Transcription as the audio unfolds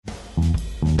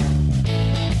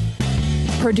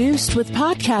Produced with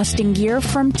podcasting gear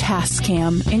from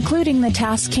Tascam, including the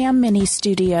Tascam Mini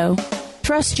Studio.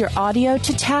 Trust your audio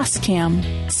to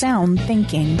Tascam. Sound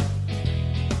thinking.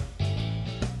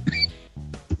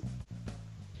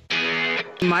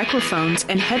 Microphones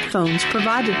and headphones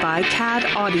provided by CAD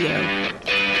Audio.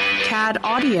 CAD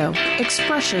Audio,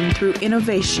 expression through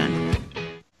innovation.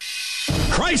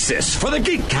 Crisis for the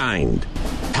geek kind.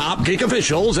 Top geek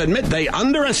officials admit they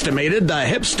underestimated the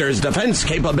hipsters' defense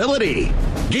capability.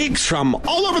 Geeks from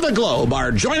all over the globe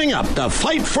are joining up to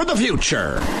fight for the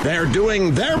future. They're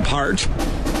doing their part.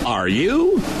 Are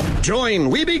you?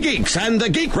 Join Weeby Geeks and the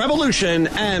Geek Revolution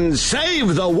and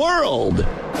save the world.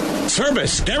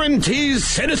 Service guarantees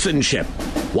citizenship.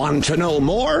 Want to know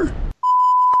more?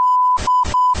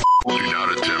 Do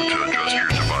not attempt to adjust your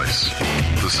device.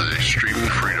 This is a Streaming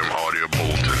Freedom audio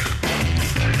bulletin.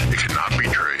 It cannot be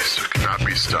traced, it cannot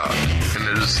be stopped, and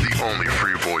it is the only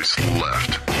free voice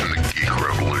left in the Geek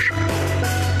Revolution.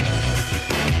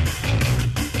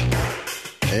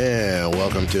 And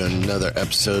welcome to another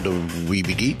episode of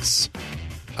Weeby Geeks.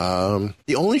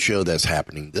 The only show that's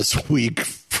happening this week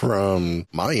from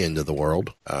my end of the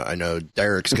world. I know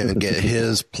Derek's going to get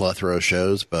his plethora of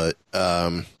shows, but,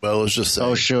 well, let's just say.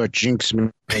 Oh, sure. Jinx me.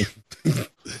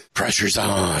 Pressure's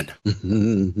on.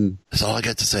 That's all I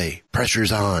got to say.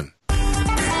 Pressure's on.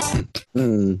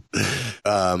 Wookiee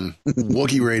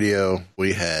Radio,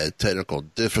 we had technical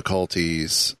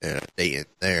difficulties and they in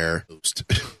there.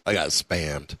 I got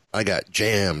spammed. I got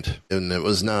jammed, and it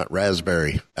was not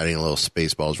Raspberry. Adding a little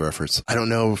Spaceballs reference. I don't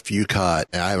know if you caught,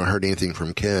 and I haven't heard anything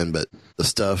from Ken, but the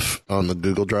stuff on the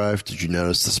Google Drive, did you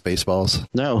notice the Spaceballs?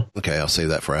 No. Okay, I'll save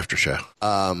that for after show.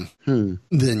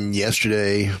 Then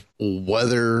yesterday,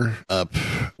 weather up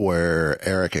where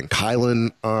Eric and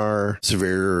Kylan are,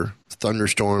 severe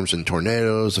thunderstorms and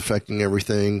tornadoes affecting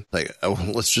everything. Like,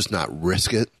 let's just not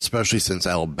risk it, especially since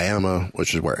Alabama,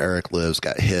 which is where Eric lives,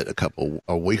 got hit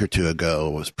a week or two ago,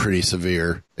 was pretty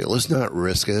severe. Like, let's not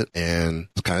risk it and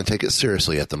kind of take it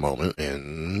seriously at the moment,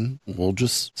 and we'll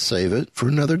just save it for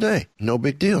another day. No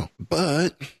big deal.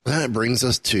 But that brings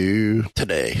us to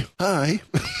today. Hi.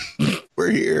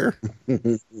 We're here.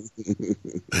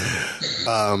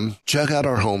 Check out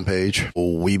our homepage,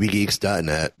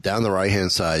 weebygeeks.net. Down the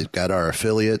right-hand side, got our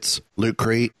affiliates, Loot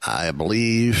Crate, I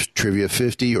believe Trivia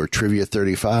 50 or Trivia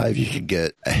 35. You could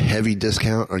get a heavy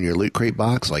discount on your Loot Crate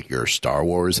box, like your Star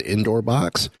Wars indoor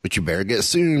box. But you better get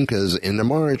soon, because end of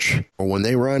March, or when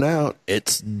they run out,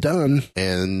 it's done.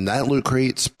 And that Loot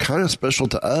Crate's kind of special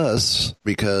to us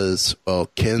because, well,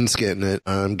 Ken's getting it,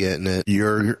 I'm getting it,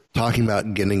 you're talking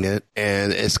about getting it,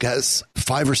 and it's got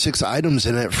 5 or 6 items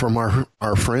in it from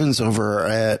our friends over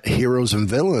at Heroes and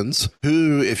Villains,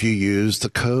 who, if you use the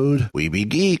code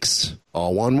WeebyGeeks,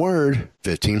 all one word,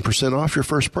 15% off your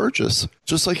first purchase,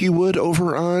 just like you would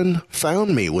over on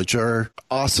Found Me, which are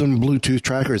awesome Bluetooth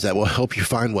trackers that will help you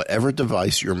find whatever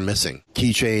device you're missing.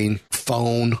 Keychain,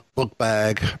 phone, book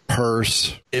bag,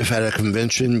 purse. If at a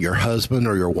convention, your husband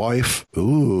or your wife.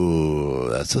 Ooh,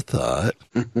 that's a thought.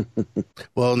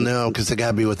 Well, no, because they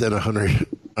got to be within 100.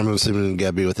 I'm assuming they got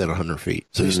to be within 100 feet.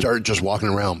 So you start just walking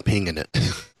around pinging it.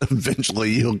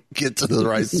 Eventually, you'll get to the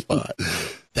right spot.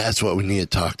 That's what we need to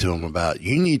talk to them about.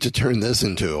 You need to turn this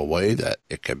into a way that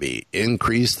it can be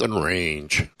increased in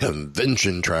range.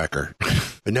 Convention tracker.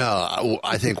 But no,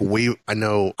 I think I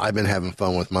know I've been having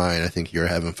fun with mine. I think you're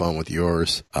having fun with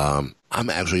yours. I'm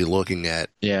actually looking at...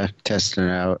 Yeah, testing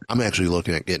it out. I'm actually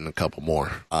looking at getting a couple more.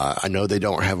 I know they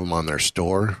don't have them on their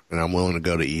store, and I'm willing to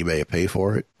go to eBay and pay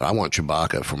for it. But I want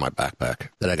Chewbacca for my backpack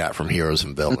that I got from Heroes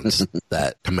and Villains.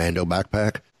 That Commando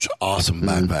backpack. It's an awesome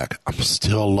backpack. I'm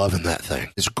still loving that thing.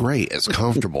 It's great. It's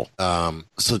comfortable.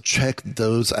 So check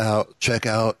those out. Check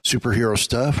out superhero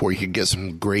stuff where you can get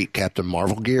some great Captain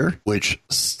Marvel gear, which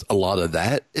a lot of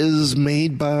that is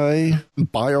made by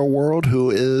BioWorld,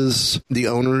 who is the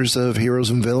owners of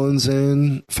Heroes and Villains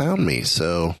and Found Me.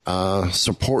 So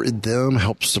supported them,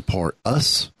 helped support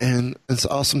us, and it's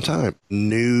an awesome time.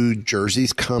 New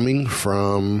jerseys coming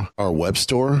from our web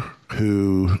store,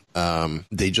 who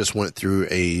they just went through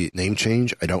a name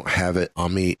change. I don't have it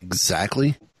on me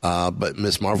exactly. But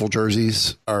Miss Marvel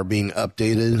jerseys are being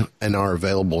updated and are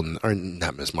available, or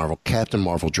not Miss Marvel, Captain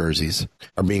Marvel jerseys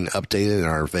are being updated and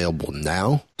are available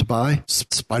now to buy.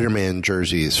 Spider-Man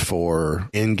jerseys for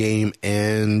Endgame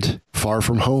and Far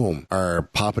From Home are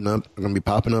going to be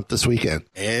popping up this weekend.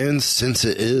 And since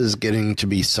it is getting to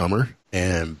be summer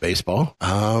and baseball,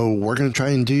 we're going to try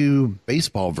and do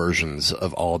baseball versions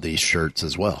of all these shirts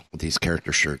as well, these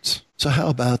character shirts. So how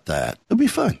about that? It'll be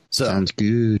fun. So, Sounds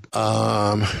good.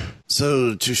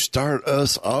 So to start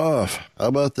us off, how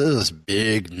about this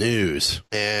big news?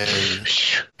 And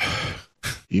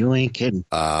You ain't kidding.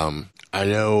 I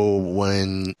know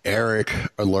when Eric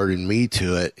alerted me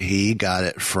to it, he got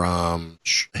it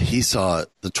he saw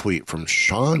the tweet from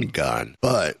Sean Gunn,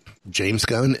 but James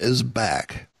Gunn is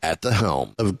back at the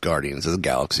helm of Guardians of the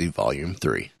Galaxy Volume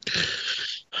 3.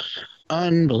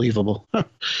 Unbelievable.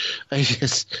 I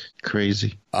just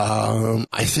crazy.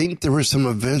 I think there were some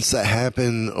events that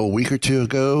happened a week or two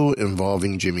ago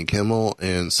involving Jimmy Kimmel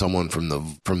and someone from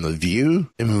the View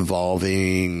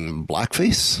involving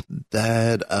blackface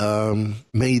that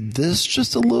made this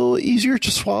just a little easier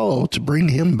to swallow to bring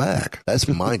him back. That's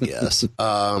my guess.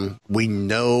 We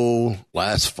know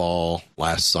last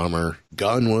summer,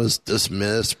 Gunn was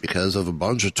dismissed because of a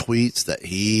bunch of tweets that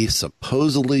he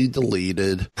supposedly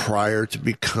deleted prior to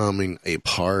becoming a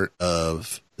part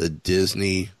of the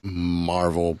Disney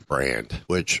Marvel brand,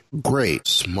 which great,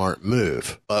 smart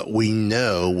move. But we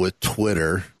know with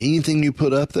Twitter, anything you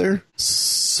put up there,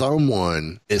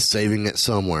 someone is saving it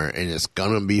somewhere and it's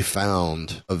going to be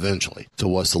found eventually. So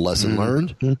what's the lesson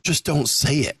learned? Just don't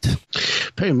say it.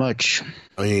 Pretty much.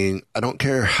 I mean, I don't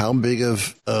care how big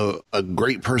of a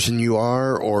great person you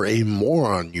are or a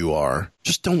moron you are.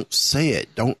 Just don't say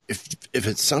it. Don't if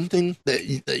it's something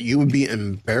that you would be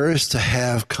embarrassed to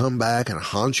have come back and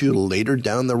haunt you later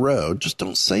down the road, just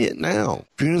don't say it now.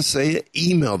 If you're going to say it,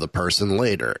 email the person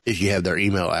later if you have their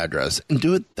email address and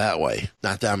do it that way.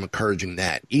 Not that I'm encouraging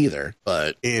that either,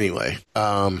 but anyway.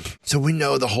 So we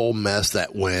know the whole mess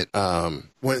that went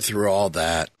through all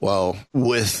that. Well,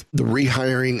 with the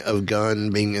rehiring of Gunn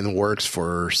being in the works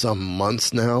for some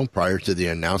months now prior to the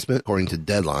announcement, according to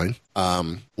Deadline,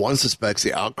 one suspects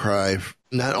the outcry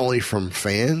not only from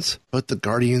fans, but the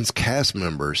Guardians cast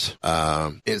members,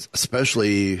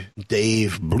 especially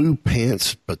Dave Blue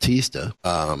Pants Bautista.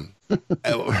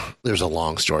 There's a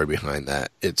long story behind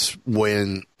that. It's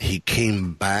when he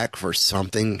came back for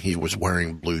something, he was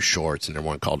wearing blue shorts, and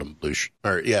everyone called him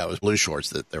it was blue shorts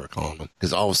that they were calling him.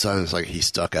 Because all of a sudden, it's like he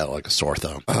stuck out like a sore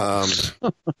thumb.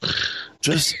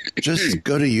 Just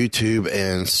go to YouTube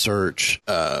and search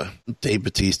Dave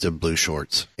Bautista blue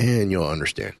shorts, and you'll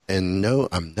understand. And no,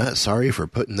 I'm not sorry for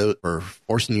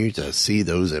forcing you to see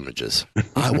those images.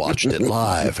 I watched it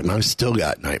live, and I've still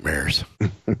got nightmares.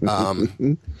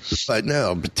 But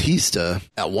no, Bautista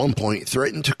at one point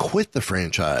threatened to quit the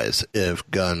franchise if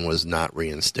Gunn was not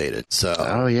reinstated. So,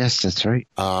 oh yes, that's right.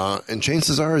 And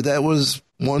chances are that was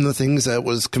one of the things that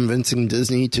was convincing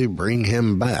Disney to bring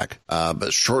him back.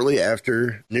 But shortly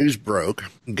after news broke,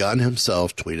 Gunn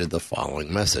himself tweeted the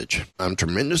following message. I'm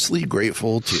tremendously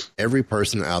grateful to every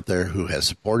person out there who has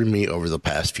supported me over the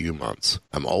past few months.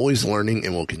 I'm always learning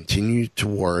and will continue to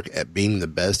work at being the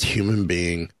best human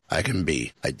being I can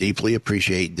be. I deeply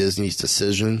appreciate Disney's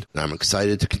decision, and I'm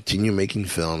excited to continue making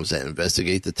films that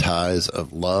investigate the ties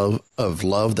of love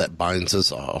that binds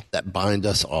us all, that bind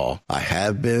us all. I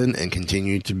have been and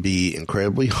continue to be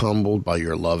incredibly humbled by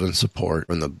your love and support.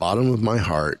 From the bottom of my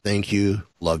heart, thank you.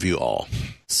 Love you all.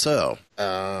 So,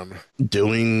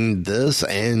 doing this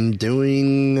and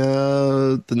doing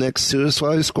the next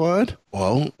Suicide Squad?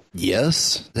 Well,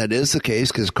 yes, that is the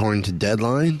case because according to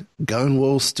Deadline, Gunn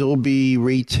will still be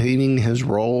retaining his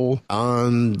role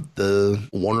on the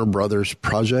Warner Brothers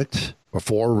project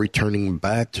before returning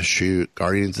back to shoot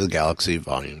Guardians of the Galaxy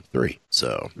Volume 3.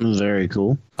 So, very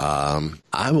cool.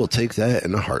 I will take that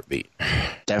in a heartbeat.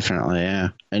 Definitely, yeah.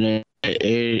 And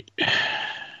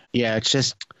yeah,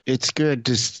 it's good.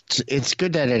 It's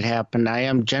good that it happened. I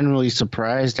am generally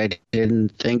surprised. I didn't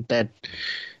think that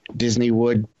Disney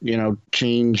would,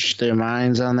 change their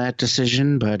minds on that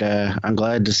decision, but I'm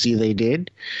glad to see they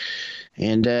did.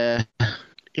 And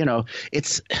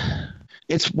it's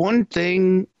one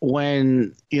thing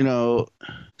when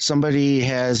somebody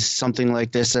has something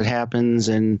like this that happens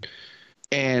and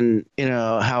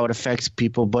how it affects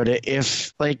people, but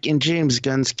if, like in James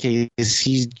Gunn's case,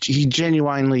 he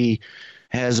genuinely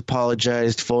has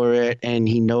apologized for it, and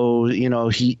he knows,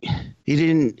 he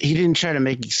didn't try to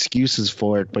make excuses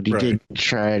for it, but he did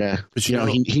try to, but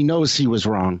he knows he was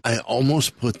wrong. I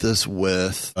almost put this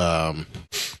with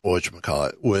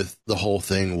with the whole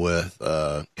thing with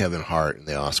Kevin Hart and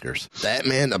the Oscars. That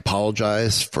man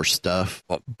apologized for stuff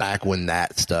back when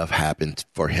that stuff happened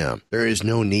for him. There is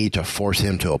no need to force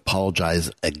him to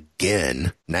apologize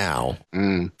again now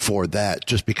for that,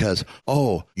 just because,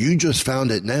 you just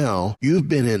found it now. You've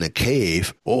been in a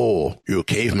cave. You a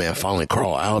caveman finally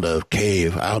crawl out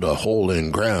of hole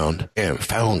in ground and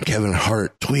found Kevin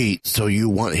Hart tweet, so you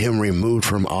want him removed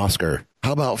from Oscar.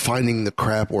 How about finding the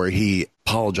crap where he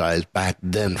apologize back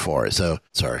then for it. So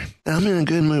sorry. And I'm in a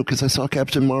good mood because I saw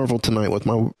Captain Marvel tonight with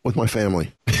my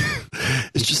family.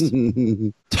 It's just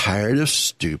tired of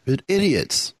stupid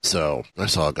idiots. So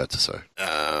that's all I got to say.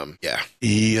 Yeah.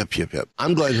 Yep.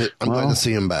 I'm glad to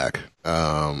see him back.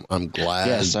 I'm glad.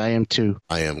 Yes, I am too.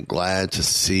 I am glad to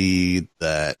see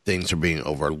that things are being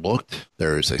overlooked.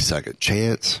 There is a second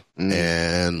chance.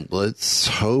 And let's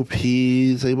hope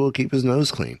he's able to keep his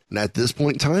nose clean. And at this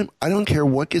point in time, I don't care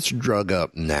what gets drug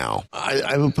up now.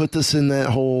 I would put this in that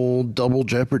whole double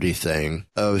jeopardy thing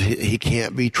of he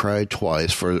can't be tried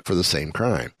twice for the same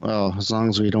crime. Well, as long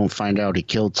as we don't find out he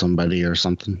killed somebody or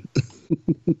something.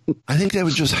 I think that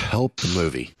would just help the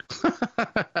movie.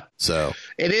 So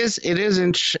it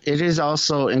is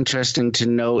also interesting to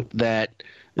note that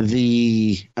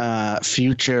the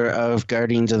future of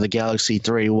Guardians of the Galaxy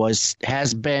 3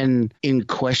 has been in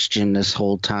question this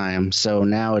whole time. So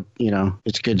now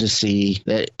it's good to see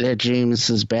that James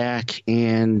is back,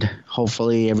 and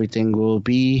hopefully everything will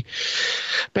be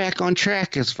back on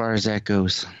track as far as that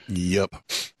goes. Yep.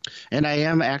 And I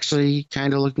am actually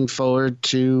kind of looking forward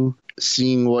to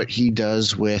seeing what he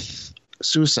does with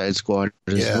Suicide Squad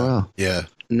as well. Yeah.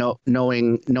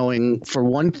 Knowing for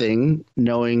one thing,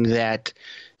 knowing that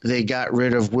they got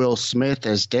rid of Will Smith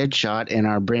as Deadshot and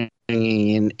are bringing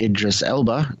in Idris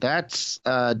Elba, that's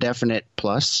a definite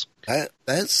plus.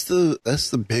 That's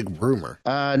the big rumor.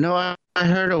 No, I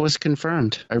heard it was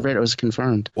confirmed. I read it was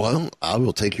confirmed. Well, I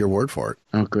will take your word for it.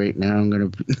 Oh, great! Now I'm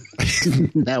gonna.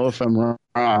 Now, if I'm wrong,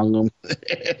 I'll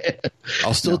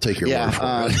still take your word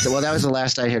for it. Well, that was the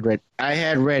last I had read. I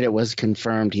had read it was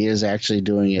confirmed. He is actually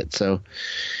doing it, so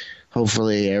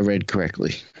hopefully I read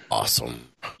correctly. Awesome.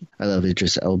 I love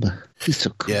Idris Elba. He's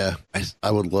so cool. Yeah, I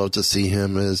would love to see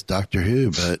him as Doctor Who,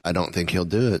 but I don't think he'll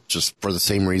do it. Just for the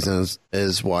same reason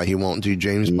as why he won't do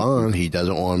James Bond. He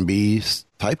doesn't want to be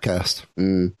typecast.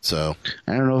 So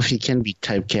I don't know if he can be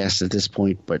typecast at this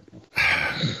point, but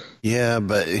yeah,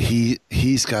 but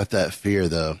he's got that fear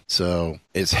though. So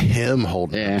it's him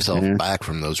holding himself back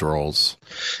from those roles.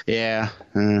 Yeah.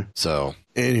 So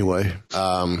anyway,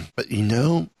 but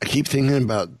I keep thinking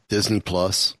about Disney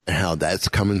Plus and how that's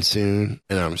coming soon,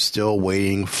 and I'm still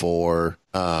waiting for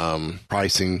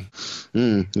pricing.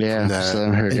 Yeah, so I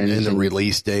haven't heard anything. And the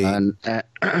release date. And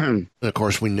of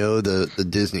course, we know the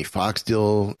Disney Fox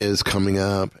deal is coming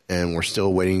up, and we're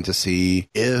still waiting to see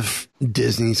if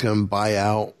Disney's going to buy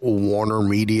out Warner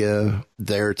Media,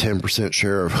 their 10%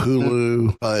 share of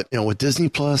Hulu. But with Disney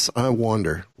Plus, I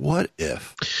wonder, what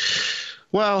if?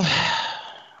 Well,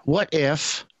 what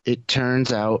if it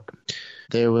turns out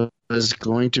there was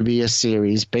going to be a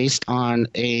series based on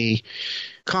a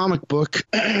comic book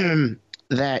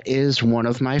that is one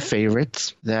of my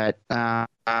favorites that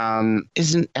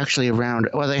isn't actually around.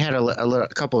 Well, they had a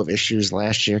couple of issues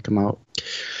last year come out.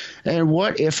 And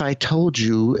what if I told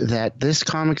you that this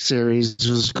comic series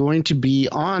was going to be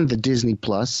on the Disney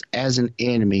Plus as an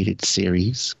animated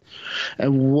series?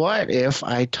 And what if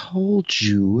I told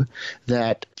you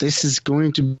that this is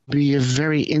going to be a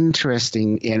very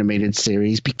interesting animated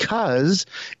series because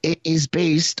it is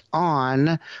based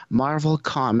on Marvel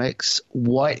Comics'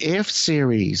 What If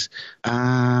series?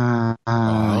 Yes.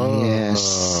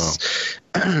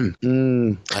 I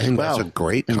think that's a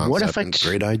great concept and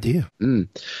great idea.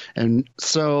 And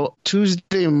so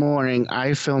Tuesday morning,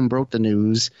 iFilm broke the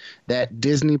news that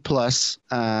Disney Plus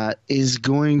is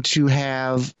going to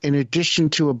have, in addition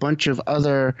to a bunch of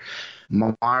other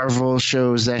Marvel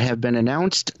shows that have been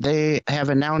announced, they have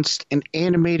announced an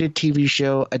animated TV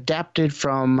show adapted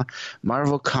from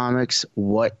Marvel Comics'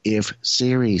 What If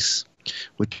series,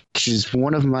 which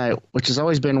has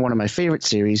always been one of my favorite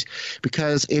series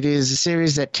because it is a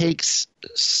series that takes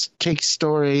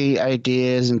story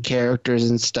ideas and characters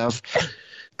and stuff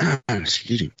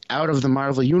out of the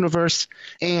Marvel universe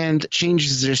and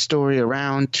changes their story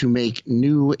around to make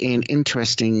new and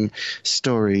interesting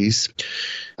stories.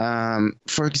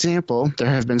 For example, there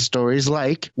have been stories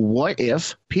like, what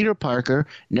if Peter Parker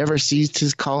never ceased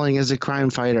his calling as a crime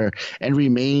fighter and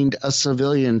remained a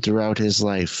civilian throughout his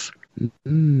life?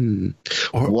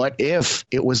 Or what if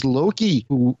it was Loki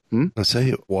who... I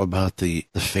say, what about the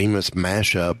famous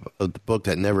mashup of the book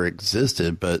that never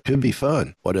existed but could be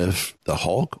fun? What if the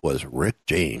Hulk was Rick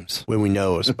James when we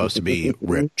know it's supposed to be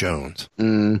Rick Jones?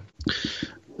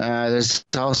 There's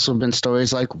also been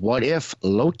stories like, what if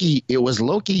it was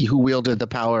Loki who wielded the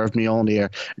power of Mjolnir,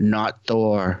 not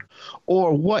Thor?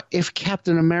 Or what if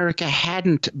Captain America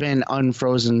hadn't been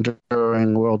unfrozen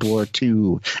during World War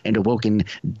II and awoken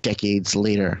decades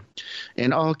later?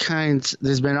 And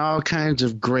there's been all kinds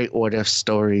of great what if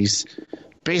stories.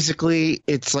 Basically,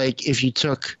 it's like if you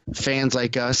took fans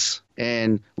like us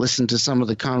and listen to some of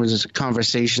the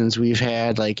conversations we've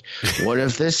had, like, what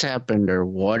if this happened or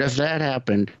what if that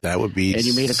happened? That would be... And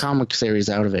you made a comic series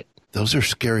out of it. Those are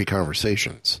scary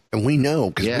conversations. And we know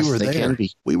because Yes, we were they there. can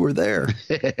be. We were there.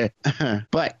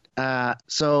 But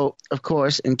so, of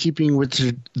course, in keeping with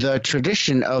the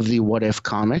tradition of the What If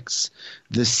comics,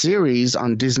 the series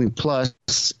on Disney Plus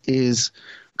is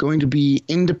going to be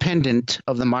independent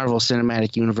of the Marvel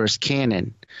Cinematic Universe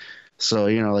canon. So,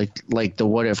 you know, like the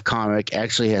What If comic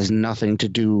actually has nothing to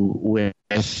do with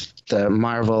the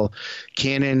Marvel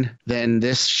canon, then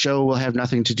this show will have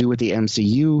nothing to do with the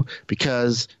MCU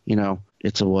because, you know,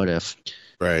 it's a What If.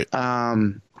 Right.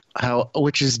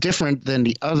 Which is different than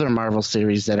the other Marvel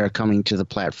series that are coming to the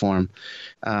platform,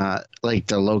 like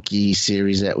the Loki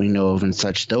series that we know of and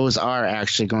such. Those are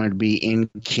actually going to be in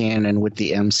canon with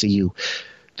the MCU.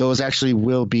 Those actually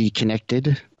will be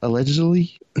connected,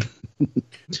 allegedly.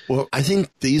 Well, I think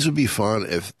these would be fun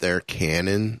if they're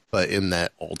canon, but in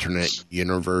that alternate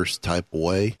universe type of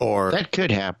way. Or that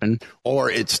could happen. Or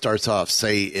it starts off,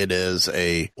 say it is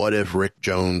a what if Rick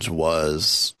Jones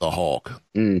was the Hulk?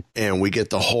 And we get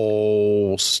the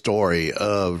whole story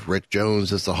of Rick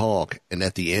Jones as the Hulk. And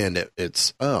at the end,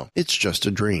 it's just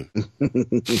a dream.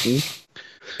 And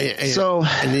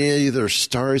it either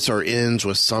starts or ends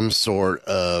with some sort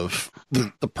of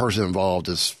the person involved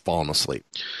is falling asleep.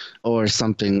 Or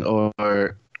something, or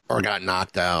got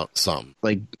knocked out, something.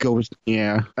 Like,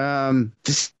 yeah.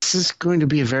 This is going to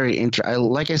be a very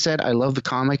like I said, I love the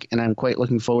comic, and I'm quite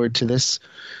looking forward to this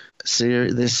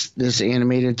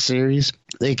animated series.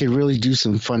 They could really do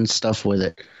some fun stuff with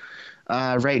it.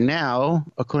 Right now,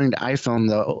 according to iFilm,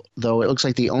 though, it looks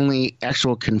like the only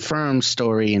actual confirmed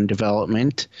story in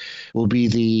development will be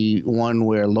the one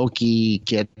where Loki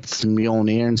gets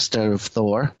Mjolnir instead of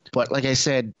Thor. But like I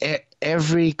said,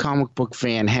 every comic book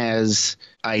fan has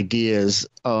ideas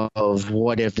of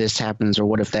what if this happens or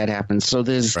what if that happens. So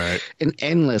there's an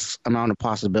endless amount of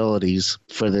possibilities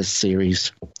for this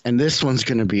series, and this one's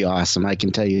going to be awesome. I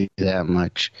can tell you that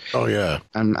much. Oh yeah,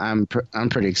 I'm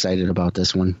pretty excited about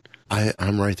this one.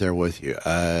 I'm right there with you.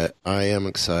 I am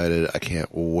excited. I can't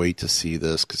wait to see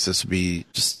this because this would be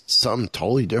just something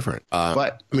totally different.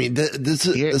 But I mean, this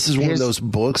is one of those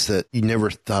books that you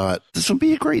never thought this would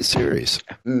be a great series.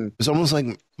 It's almost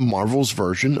like Marvel's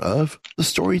version of The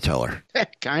Storyteller.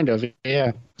 Kind of,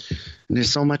 yeah.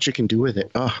 There's so much you can do with it.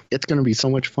 Oh, it's going to be so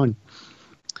much fun.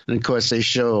 And of course, they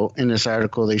show in this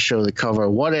article, they show the cover.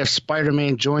 What if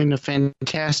Spider-Man joined the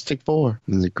Fantastic Four?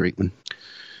 That's a great one.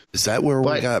 Is that where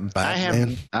we got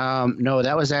Batman? No,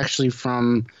 that was actually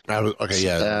from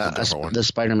the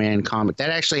Spider-Man comic. That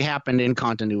actually happened in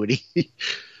continuity.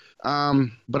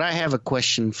 But I have a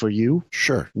question for you.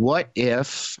 Sure. What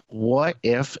if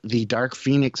the Dark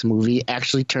Phoenix movie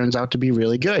actually turns out to be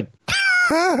really good?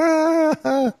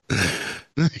 The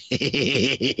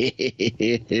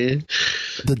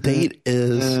date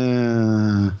is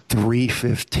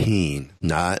 3/15,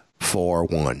 not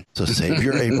 4/1. So save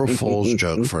your April Fool's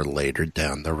joke for later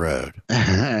down the road.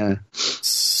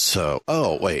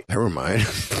 Wait, never mind.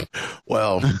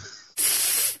 Well,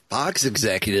 Fox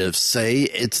executives say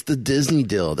it's the Disney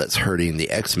deal that's hurting the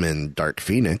X-Men Dark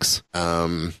Phoenix.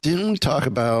 Didn't we talk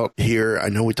about here? I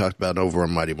know we talked about over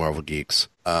on Mighty Marvel Geeks.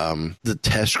 The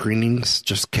test screenings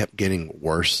just kept getting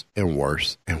worse and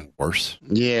worse and worse.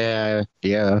 Yeah.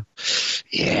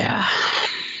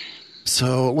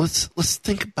 So let's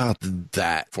think about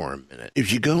that for a minute.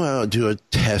 If you go out and do a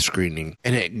test screening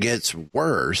and it gets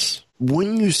worse,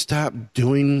 wouldn't you stop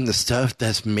doing the stuff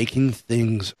that's making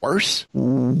things worse?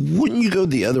 Wouldn't you go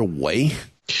the other way?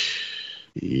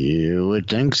 You would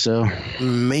think so.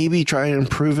 Maybe try and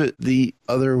improve it the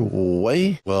other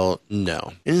way? Well,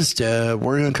 no. Instead,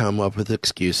 we're going to come up with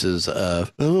excuses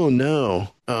of, oh no,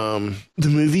 the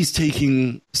movie's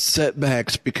taking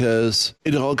setbacks because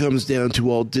it all comes down to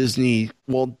the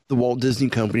Walt Disney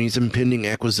Company's impending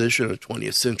acquisition of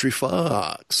 20th Century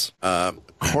Fox.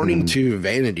 According to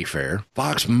Vanity Fair,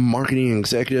 Fox marketing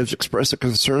executives expressed a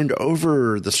concern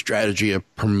over the strategy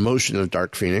of promotion of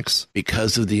Dark Phoenix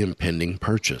because of the impending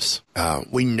purchase.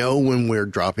 We know when we're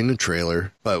dropping the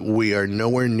trailer, but we are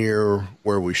nowhere near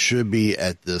where we should be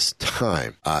at this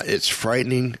time. It's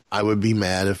frightening. I would be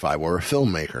mad if I were a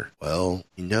filmmaker. Well,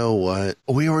 you know what?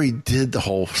 We already did the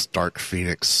whole Dark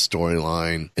Phoenix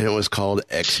storyline, and it was called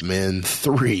X-Men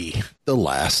 3, The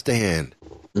Last Stand.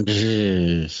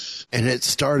 Yes. And it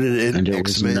started in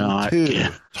X-Men 2.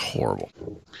 It's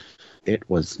horrible. It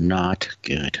was not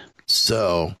good.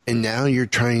 So, and now you're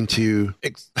trying to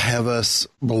have us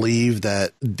believe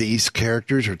that these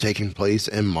characters are taking place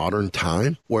in modern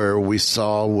time, where we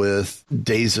saw with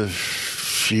Days of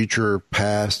future,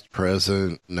 past,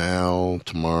 present, now,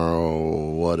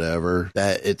 tomorrow, whatever,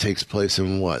 that it takes place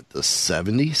in what, the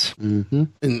 70s? Mm-hmm.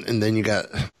 And then you got,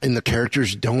 and the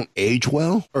characters don't age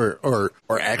well or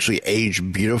actually age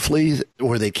beautifully,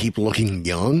 where they keep looking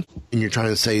young. And you're trying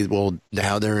to say, well,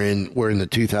 now we're in the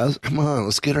 2000s. Come on,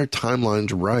 let's get our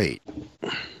timelines right.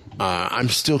 I'm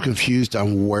still confused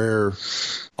on where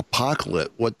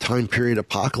what time period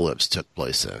Apocalypse took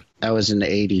place in. That was in the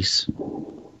 80s.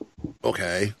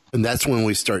 Okay. And that's when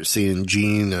we start seeing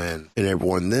Jean and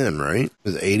everyone then, right?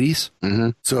 The 80s? Mm-hmm.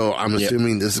 So I'm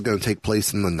assuming this is going to take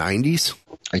place in the 90s?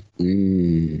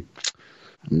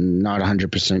 I'm not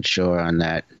 100% sure on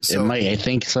that. So, it might. I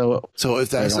think so. So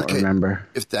if that's the case, remember.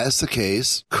 If that's the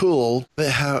case, cool. But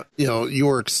how,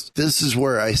 this is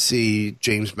where I see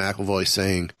James McAvoy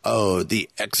saying, "Oh, the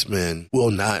X-Men will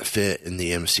not fit in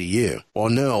the MCU." Well,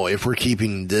 no. If we're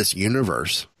keeping this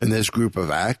universe and this group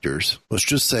of actors, let's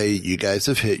just say you guys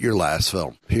have hit your last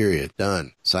film. Period.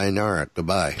 Done. Sayonara.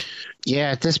 Goodbye.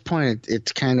 Yeah, at this point,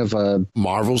 it's kind of a...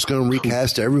 Marvel's going to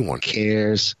recast everyone. Who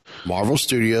cares? Marvel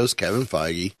Studios, Kevin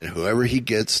Feige, and whoever he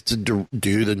gets to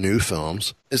do the new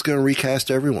films is going to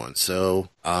recast everyone. So,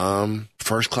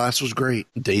 First Class was great.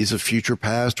 Days of Future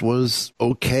Past was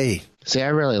okay. See, I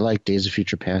really liked Days of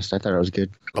Future Past. I thought it was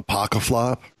good.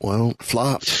 Apocalypse, well,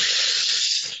 flopped.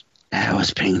 That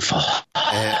was painful.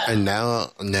 And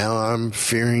now I'm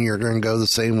fearing you're going to go the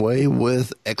same way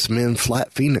with X-Men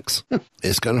Flat Phoenix.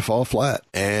 It's going to fall flat.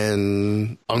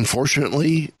 And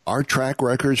unfortunately, our track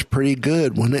record's pretty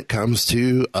good when it comes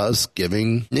to us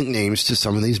giving nicknames to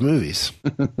some of these movies.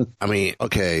 I mean,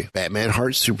 okay, Batman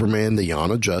Heart Superman, the Yawn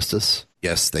of Justice.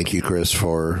 Yes, thank you, Chris,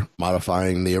 for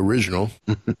modifying the original.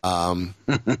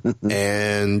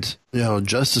 And,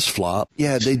 Justice flop.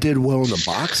 Yeah, they did well in the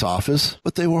box office,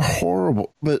 but they were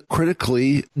horrible. But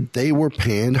critically, they were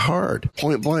panned hard.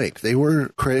 Point blank.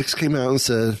 Critics came out and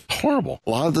said, horrible. A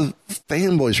lot of the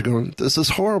fanboys are going, this is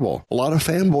horrible. A lot of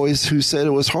fanboys who said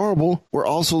it was horrible were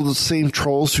also the same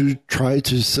trolls who tried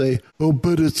to say, oh,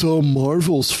 but it's all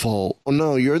Marvel's fault. Well,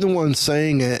 no, you're the one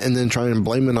saying it and then trying to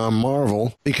blame it on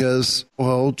Marvel because,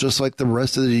 well, just like the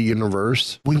rest of the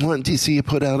universe, we want DC to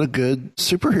put out a good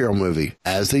superhero movie,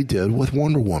 as they did with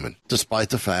Wonder Woman, despite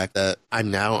the fact that I'm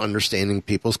now understanding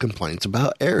people's complaints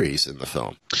about Ares in the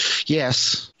film.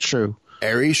 Yes, true.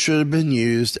 Ares should have been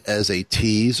used as a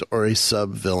tease or a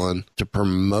sub-villain to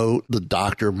promote the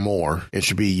Doctor more. It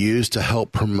should be used to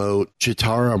help promote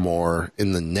Chitara more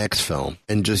in the next film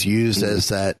and just used as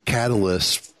that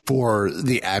catalyst for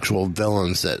the actual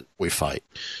villains that we fight.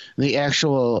 The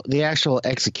actual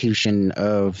execution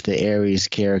of the Ares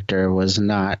character was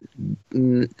not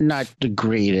the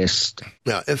greatest.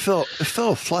 Yeah, it fell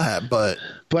flat, but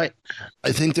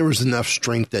I think there was enough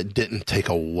strength that didn't take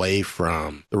away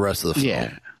from the rest of the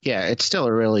film. Yeah, it's still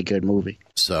a really good movie.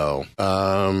 So,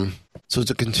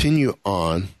 to continue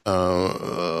on,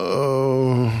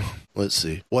 let's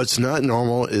see. What's not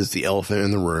normal is the elephant in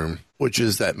the room, which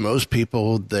is that most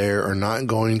people there are not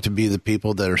going to be the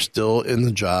people that are still in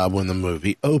the job when the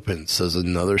movie opens, says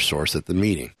another source at the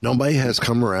meeting. Nobody has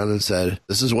come around and said,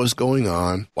 this is what's going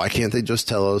on. Why can't they just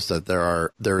tell us that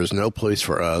there is no place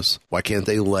for us? Why can't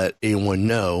they let anyone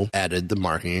know? Added the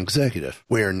marketing executive.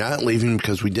 We are not leaving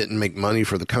because we didn't make money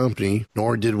for the company,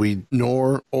 or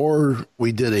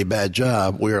we did a bad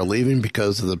job. We are leaving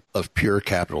because of pure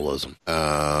capitalism.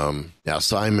 Now,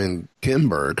 Simon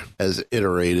Kinberg has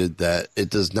iterated that it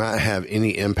does not have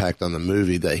any impact on the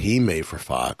movie that he made for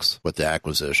Fox with the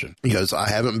acquisition. Because I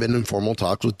haven't been in formal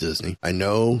talks with Disney. I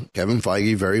know Kevin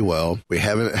Feige very well. We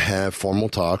haven't had formal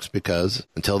talks because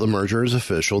until the merger is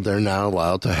official, they're not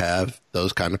allowed to have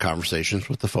those kind of conversations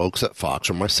with the folks at Fox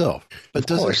or myself.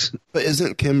 But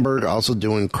isn't Kinberg also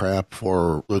doing crap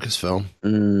for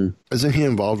Lucasfilm? Isn't he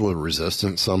involved with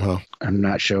Resistance somehow? I'm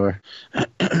not sure.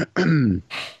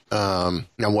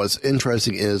 Now, what's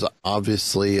interesting is,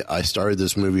 obviously, I started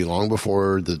this movie long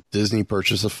before the Disney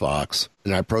purchase of Fox,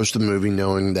 and I approached the movie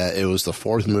knowing that it was the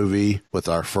fourth movie with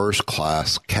our first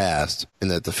class cast, and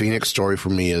that the Phoenix story for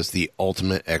me is the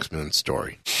ultimate X-Men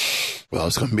story. Well,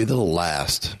 it's going to be the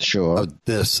last of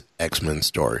this X-Men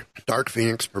story. Dark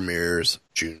Phoenix premieres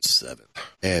June 7th,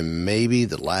 and maybe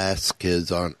the last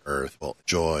kids on Earth will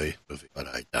enjoy the movie, but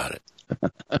I doubt it.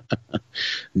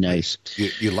 Nice.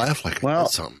 You laugh like I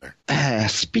did something there.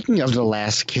 Speaking of the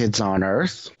last kids on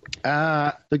Earth,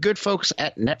 the good folks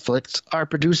at Netflix are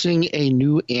producing a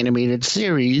new animated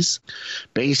series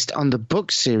based on the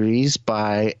book series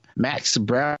by Max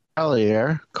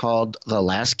Brallier called The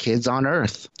Last Kids on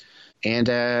Earth. And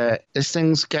this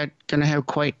thing's gonna have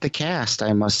quite the cast,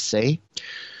 I must say.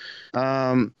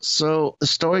 So the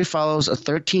story follows a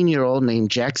 13-year-old named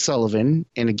Jack Sullivan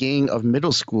and a gang of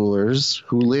middle schoolers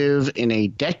who live in a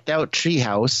decked-out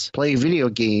treehouse, play video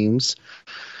games,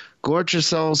 gorge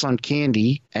yourselves on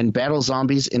candy, and battle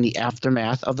zombies in the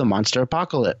aftermath of the monster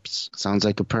apocalypse. Sounds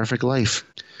like a perfect life.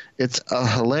 It's a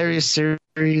hilarious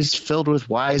series filled with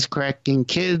wisecracking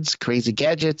kids, crazy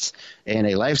gadgets, and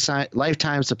a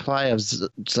lifetime supply of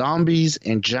zombies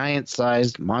and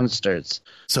giant-sized monsters.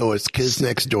 So it's Kids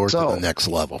Next Door to the next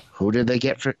level. Who did they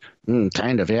get for?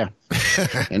 Kind of, yeah.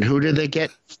 And who did they get?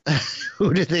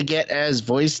 Who did they get as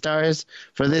voice stars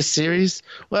for this series?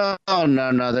 Well,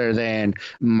 none other than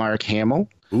Mark Hamill.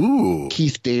 Ooh.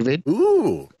 Keith David.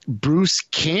 Ooh. Bruce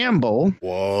Campbell.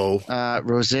 Whoa.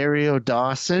 Rosario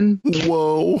Dawson.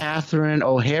 Whoa. Catherine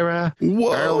O'Hara.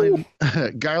 Whoa.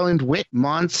 Garland Witt.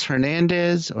 Mons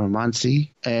Hernandez, or Monsi.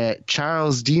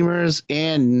 Charles Demers,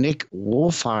 and Nick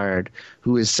Wolfhard,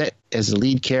 who is set as the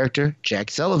lead character,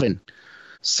 Jack Sullivan.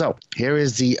 So, here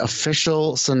is the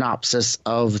official synopsis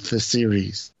of the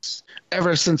series.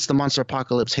 Ever since the monster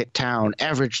apocalypse hit town,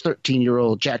 average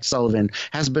 13-year-old Jack Sullivan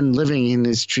has been living in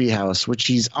his treehouse, which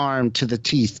he's armed to the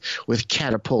teeth with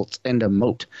catapults and a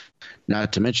moat.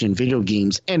 Not to mention video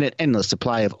games and an endless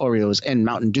supply of Oreos and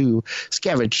Mountain Dew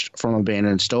scavenged from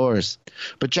abandoned stores.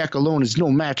 But Jack alone is no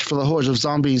match for the hordes of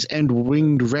zombies and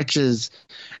winged wretches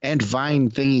and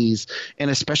vine thingies, and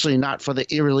especially not for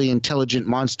the eerily intelligent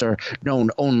monster known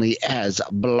only as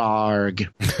Blarg.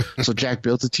 So Jack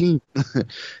built a team.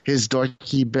 His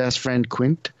dorky best friend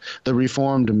Quint, the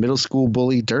reformed middle school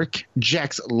bully Dirk,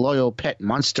 Jack's loyal pet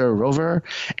monster Rover,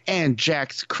 and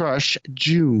Jack's crush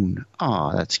June.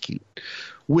 Aw, that's cute.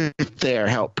 With their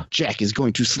help, Jack is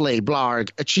going to slay Blarg,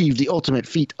 achieve the ultimate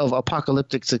feat of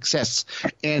apocalyptic success,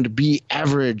 and be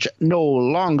average no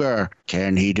longer.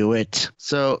 Can he do it?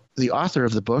 So the author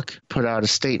of the book put out a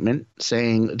statement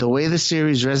saying, the way the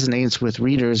series resonates with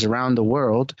readers around the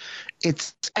world,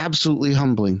 it's absolutely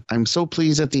humbling. I'm so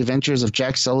pleased that the adventures of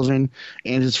Jack Sullivan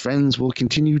and his friends will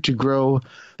continue to grow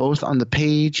both on the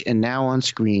page and now on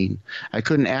screen. I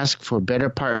couldn't ask for better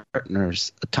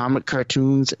partners, Atomic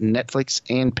Cartoons, Netflix,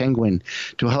 and Penguin,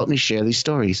 to help me share these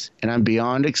stories. And I'm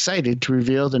beyond excited to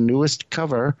reveal the newest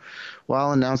cover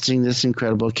while announcing this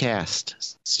incredible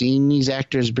cast. Seeing these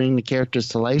actors bring the characters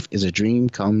to life is a dream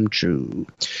come true.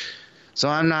 So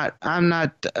I'm not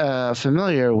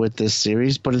familiar with this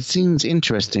series, but it seems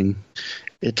interesting.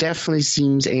 It definitely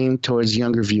seems aimed towards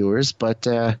younger viewers, but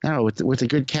I don't know, with a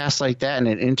good cast like that and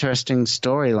an interesting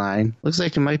storyline, looks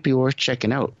like it might be worth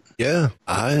checking out. Yeah,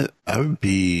 I'd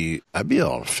be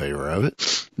all in favor of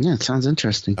it. Yeah, it sounds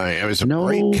interesting. It was a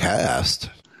great cast.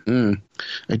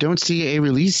 I don't see a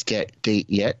release date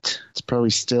yet. It's probably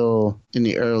still in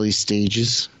the early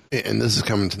stages. And this is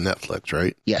coming to Netflix,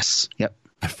 right? Yes. Yep.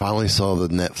 I finally saw the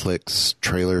Netflix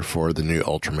trailer for the new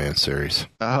Ultraman series.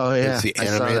 Oh, yeah. It's the I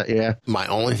saw that, yeah. My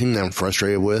only thing that I'm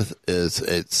frustrated with is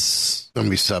it's going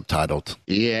to be subtitled.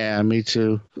 Yeah, me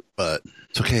too. But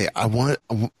it's okay.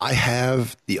 I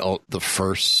have the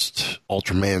first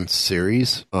Ultraman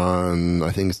series on,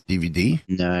 I think it's DVD.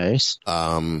 Nice.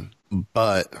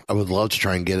 But I would love to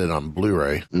try and get it on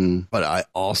Blu-ray. But I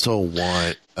also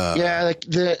want...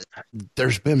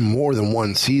 there's been more than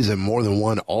one season, more than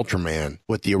one Ultraman,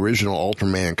 with the original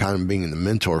Ultraman kind of being the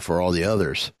mentor for all the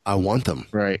others. I want them.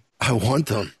 Right. I want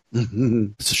them.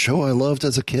 It's a show I loved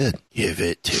as a kid. Give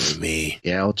it to me.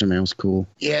 Yeah, Ultraman was cool.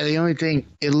 Yeah, the only thing,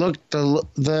 it looked,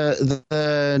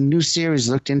 the new series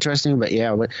looked interesting, but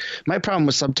my problem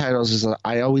with subtitles is that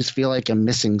I always feel like I'm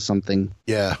missing something.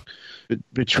 Yeah.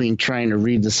 Between trying to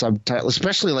read the subtitle,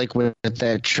 especially like with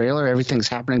that trailer, everything's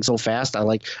happening so fast. I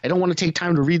don't want to take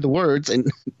time to read the words.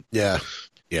 And yeah.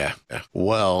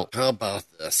 Well, how about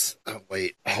this? Oh,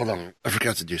 wait, hold on. I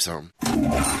forgot to do something.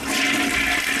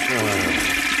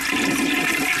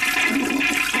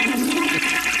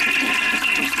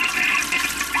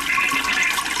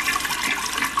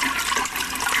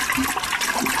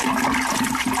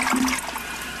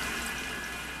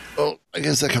 I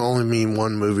guess that can only mean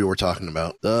one movie we're talking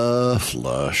about. The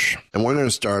Flush. And we're going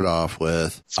to start off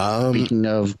with... Speaking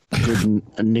of good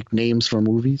nicknames for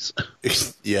movies.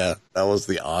 Yeah, that was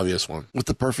the obvious one. With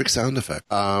the perfect sound effect.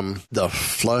 The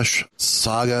Flush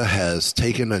saga has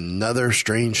taken another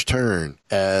strange turn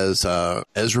as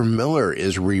Ezra Miller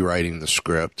is rewriting the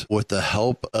script with the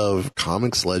help of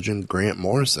comics legend Grant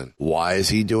Morrison. Why is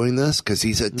he doing this? Because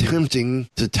he's attempting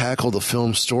to tackle the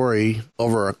film story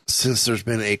since there's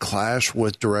been a clash clash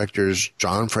with directors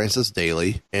John Francis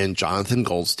Daly and Jonathan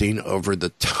Goldstein over the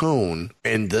tone,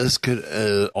 and this could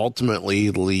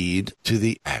ultimately lead to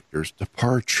the actor's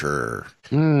departure.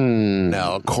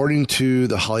 Now, according to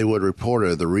the Hollywood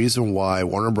Reporter, the reason why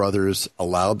Warner Brothers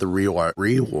allowed the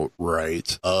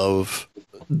rewrite of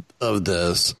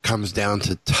this comes down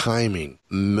to timing.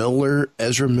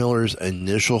 Ezra Miller's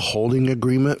initial holding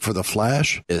agreement for The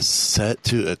Flash is set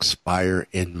to expire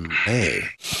in May.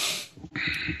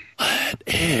 Let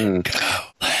it go.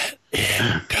 Let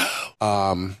it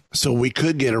go. So we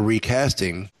could get a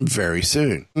recasting very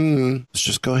soon. Let's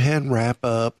just go ahead and wrap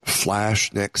up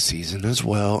Flash next season as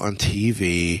well on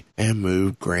TV and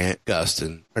move Grant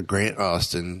Austin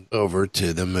over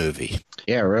to the movie.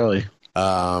 Yeah, really.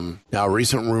 Now, a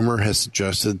recent rumor has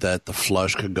suggested that The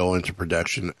Flush could go into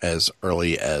production as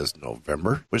early as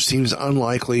November, which seems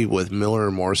unlikely with Miller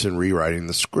and Morrison rewriting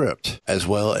the script, as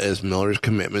well as Miller's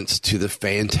commitments to the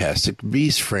Fantastic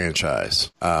Beasts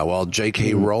franchise. While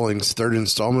J.K. Rowling's third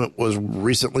installment was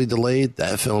recently delayed,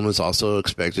 that film is also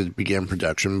expected to begin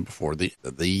production before the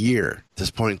year. At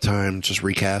this point in time, just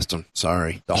recast them.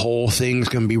 Sorry. The whole thing's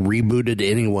going to be rebooted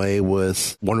anyway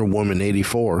with Wonder Woman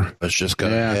 84. Let's just go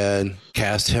ahead,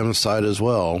 cast him aside as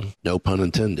well, no pun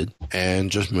intended,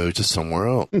 and just move to somewhere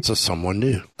else, to someone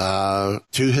new. To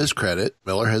his credit,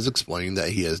 Miller has explained that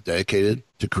he is dedicated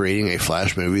to creating a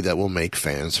Flash movie that will make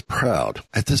fans proud.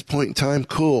 At this point in time,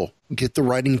 cool. Get the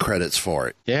writing credits for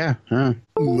it. Yeah.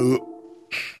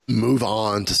 Move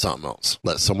on to something else.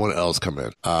 Let someone else come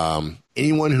in.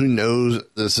 Anyone who knows,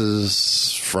 this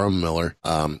is from Miller,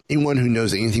 anyone who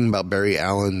knows anything about Barry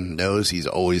Allen knows he's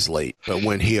always late. But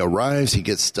when he arrives, he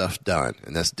gets stuff done.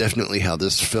 And that's definitely how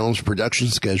this film's production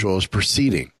schedule is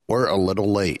proceeding. We're a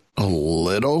little late. A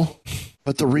little?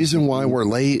 But the reason why we're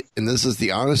late, and this is the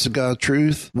honest to God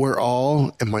truth, we're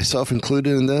all, and myself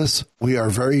included in this, we are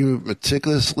very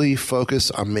meticulously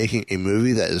focused on making a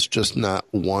movie that is just not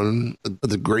one of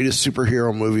the greatest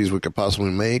superhero movies we could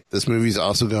possibly make. This movie is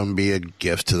also going to be a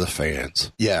gift to the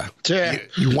fans. Yeah.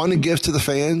 You want a gift to the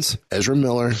fans? Ezra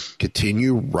Miller,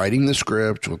 continue writing the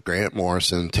script with Grant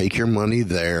Morrison, take your money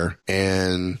there,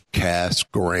 and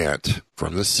cast Grant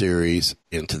from the series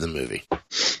into the movie.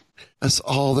 That's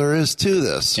all there is to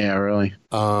this. Yeah, really.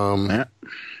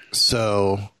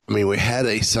 So, I mean, we had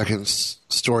a second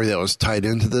story that was tied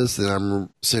into this, and I'm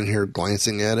sitting here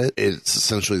glancing at it. It's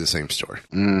essentially the same story.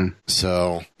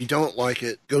 So, if you don't like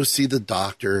it, go see the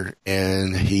doctor,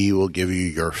 and he will give you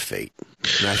your fate.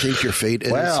 And I think your fate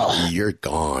is you're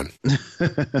gone.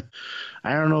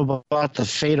 I don't know about the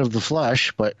fate of the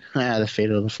Flush, but the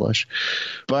fate of the Flush.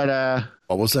 But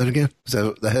what was that again?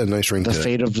 That had a nice ring to it. The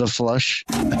fate of the Flush.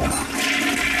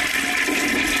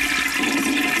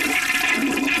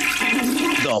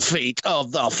 The fate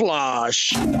of the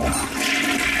Flush.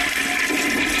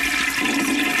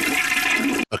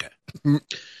 Okay.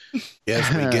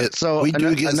 Yes, we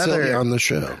do get silly on the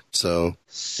show. So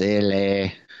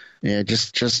silly. Yeah,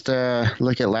 just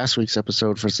look at last week's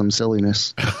episode for some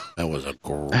silliness. That was a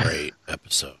great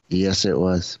episode. Yes, it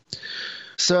was.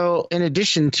 So, in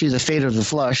addition to the fate of the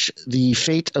Flush, the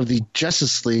fate of the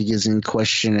Justice League is in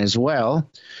question as well.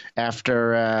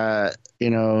 After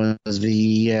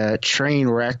the train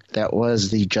wreck that was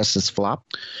the Justice Flop.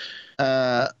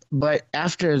 But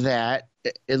after that,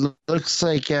 it looks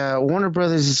like Warner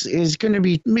Brothers is going to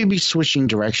be maybe switching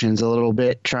directions a little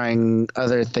bit, trying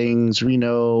other things. We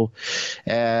know,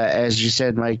 as you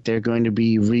said, Mike, they're going to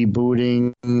be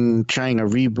trying a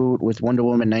reboot with Wonder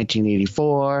Woman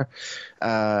 1984.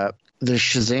 The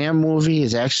Shazam movie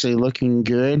is actually looking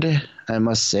good, I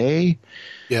must say.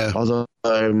 Yeah. Although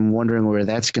I'm wondering where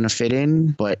that's going to fit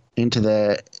into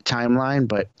the timeline.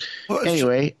 But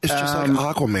anyway. It's just like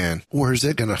Aquaman. Where's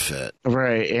it going to fit?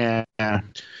 Right, yeah.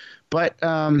 But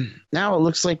now it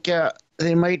looks like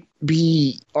they might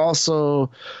be also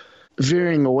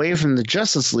veering away from the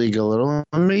Justice League a little,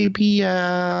 maybe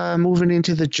moving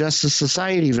into the Justice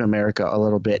Society of America a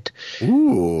little bit.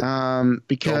 Ooh.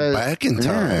 Because go back in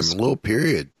time, a little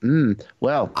period.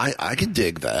 Well, I could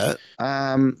dig that.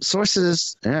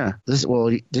 Sources,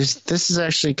 this is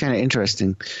actually kind of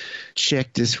interesting.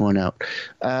 Check this one out.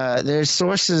 There's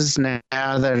sources now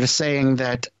that are saying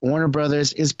that Warner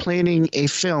Brothers is planning a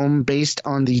film based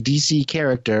on the DC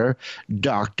character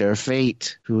Dr.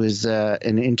 Fate, who is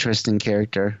an interesting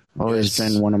character. Always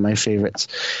been one of my favorites.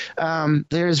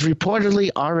 There's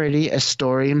reportedly already a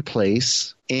story in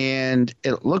place, and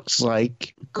it looks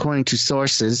like, according to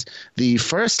sources, the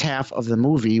first half of the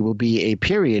movie will be a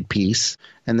period piece,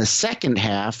 and the second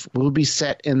half will be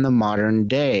set in the modern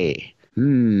day.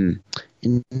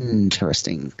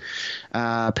 Interesting.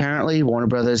 Apparently, Warner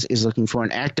Brothers is looking for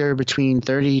an actor between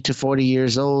 30 to 40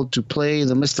 years old to play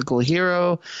the mystical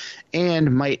hero,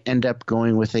 and might end up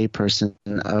going with a person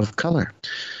of color.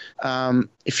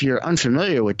 If you're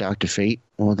unfamiliar with Dr. Fate,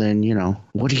 well then,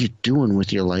 what are you doing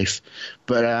with your life?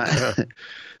 But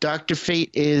Dr.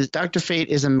 Fate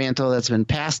is a mantle that's been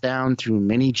passed down through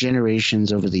many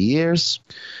generations over the years.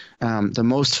 The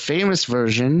most famous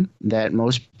version that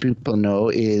most people know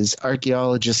is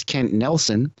archaeologist Kent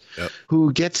Nelson,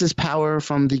 who gets his power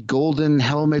from the golden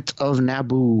helmet of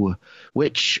Naboo,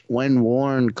 which, when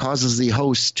worn, causes the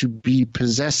host to be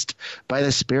possessed by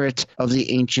the spirit of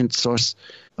the ancient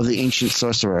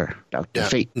sorcerer, Dr.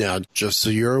 Fate. Now, just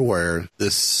so you're aware,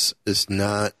 this is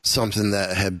not something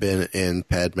that had been in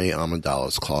Padme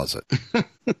Amidala's closet.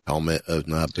 Helmet of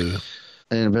Naboo.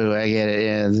 Naboo, I get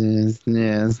it.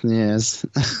 Yes.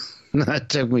 That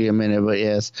took me a minute, but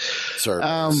yes. Sir,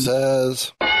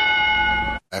 says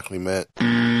acclimate.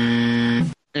 Yeah,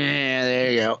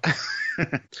 there you go.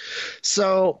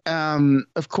 So,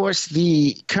 of course,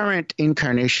 the current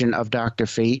incarnation of Dr.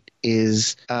 Fate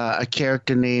is a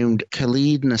character named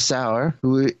Khalid Nassar,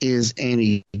 who is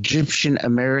an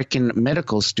Egyptian-American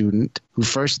medical student who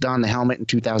first donned the helmet in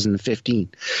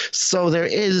 2015. So there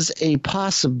is a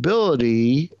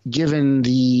possibility, given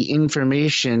the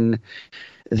information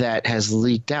that has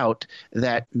leaked out,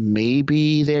 that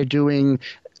maybe they're doing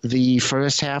the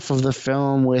first half of the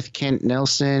film with Kent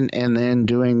Nelson and then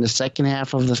doing the second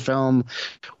half of the film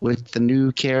with the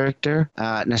new character,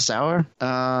 Nassar,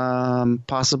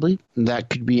 possibly.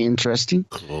 That could be interesting.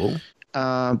 Cool.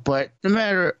 But no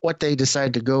matter what they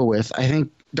decide to go with, I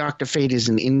think Dr. Fate is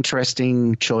an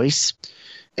interesting choice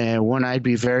and one I'd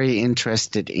be very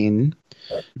interested in.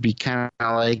 It'd be kind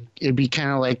of like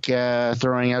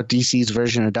throwing out DC's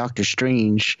version of Doctor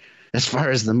Strange as far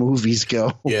as the movies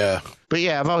go. Yeah. But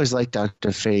yeah, I've always liked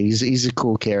Dr. Fate. He's a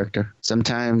cool character.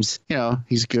 Sometimes,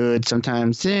 he's good.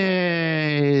 Sometimes,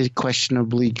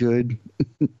 questionably good.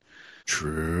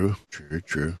 True.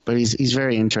 But he's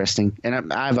very interesting,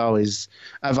 and I've always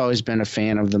been a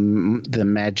fan of the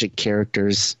magic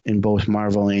characters in both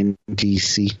Marvel and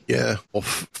DC. Yeah. Well,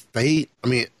 Fate. I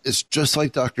mean, it's just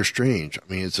like Doctor Strange. I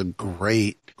mean, it's a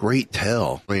great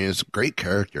tale. I mean, it's a great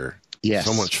character. Yes.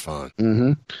 So much fun.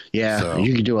 Mm-hmm. Yeah,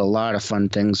 you could do a lot of fun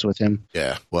things with him.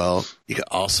 Yeah. Well, you could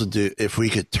also do, if we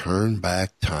could turn back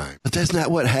time. But that's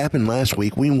not what happened last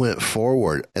week. We went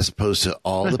forward as opposed to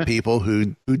all the people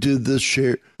who did this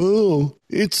share. Oh,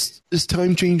 it's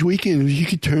time change weekend. You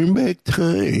could turn back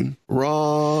time.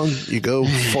 Wrong. You go,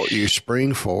 you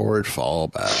spring forward, fall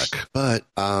back. But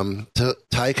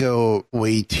Taika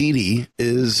Waititi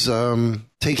is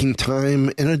taking time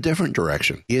in a different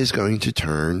direction. He is going to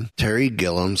turn Terry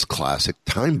Gilliam's classic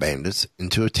Time Bandits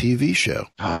into a TV show.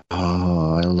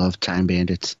 Oh, I love Time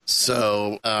Bandits.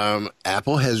 So,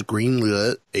 Apple has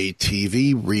greenlit a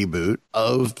TV reboot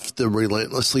of the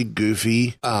relentlessly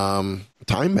goofy Time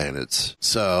Bandits.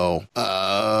 So,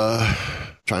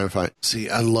 trying to find. See,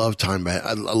 I love Time Bandits.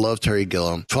 I love Terry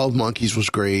Gilliam. 12 Monkeys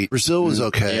was great. Brazil was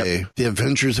okay. Yep. The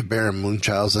Adventures of Baron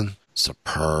Munchausen,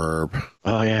 superb.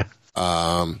 Oh yeah.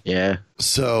 Yeah.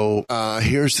 So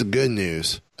here's the good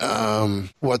news.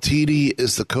 Waititi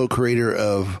is the co-creator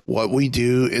of What We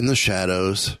Do in the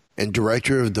Shadows and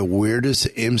director of the weirdest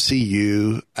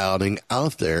MCU outing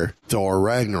out there, Thor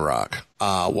Ragnarok.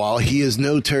 While he is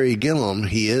no Terry Gilliam,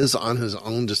 he is has his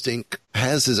own distinct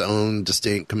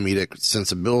comedic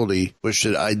sensibility, which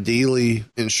should ideally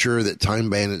ensure that Time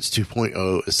Bandits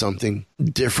 2.0 is something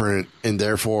different and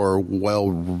therefore well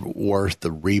worth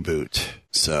the reboot.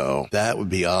 So that would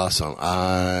be awesome.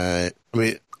 I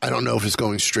mean, I don't know if it's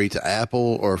going straight to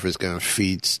Apple or if it's going to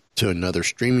feed to another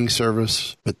streaming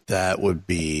service, but that would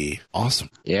be awesome.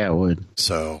 Yeah, it would.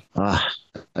 So,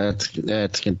 that's gonna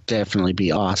definitely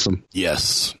be awesome.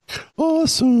 Yes,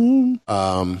 awesome.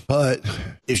 But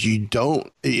if you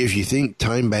think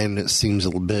Time Bandits seems a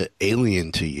little bit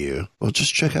alien to you, well,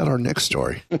 just check out our next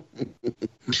story.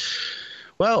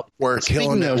 Well,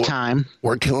 speaking of time,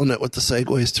 we're killing it with the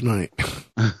segues tonight.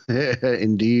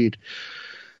 Indeed.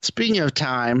 Speaking of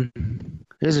time,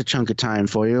 here's a chunk of time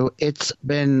for you. It's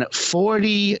been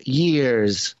 40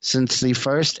 years since the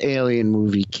first Alien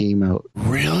movie came out.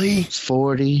 Really?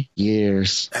 40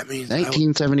 years. That means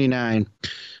 1979.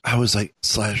 I was like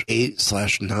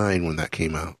 /8/9 when that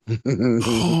came out.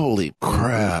 Holy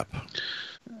crap.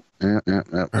 And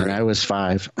I was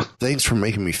 5. Thanks for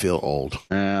making me feel old.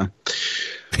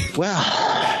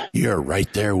 Well, You're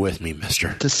right there with me,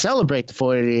 mister. to celebrate the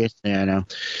 40th,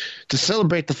 to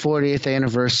celebrate the 40th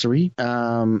anniversary,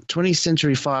 20th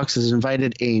Century Fox has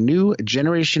invited a new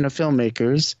generation of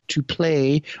filmmakers to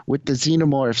play with the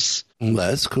Xenomorphs.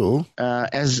 That's cool.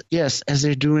 As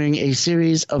they're doing a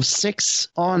series of 6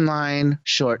 online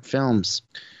short films.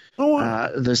 Oh,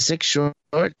 wow. The 6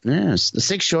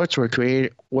 shorts were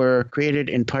created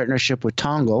in partnership with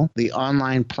Tongle, the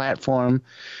online platform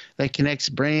that connects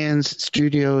brands,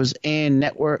 studios, and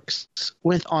networks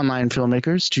with online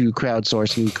filmmakers to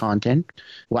crowdsourcing content.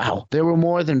 Wow. There were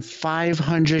more than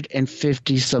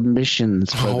 550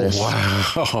 submissions for this.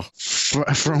 Wow.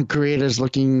 From creators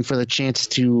looking for the chance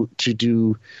to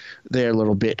do their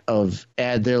little bit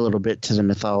add their little bit to the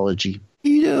mythology.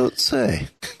 You don't say.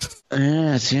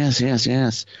 Yes.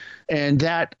 And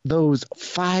that those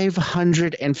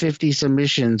 550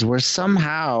 submissions were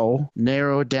somehow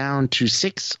narrowed down to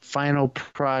 6 final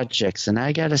projects. And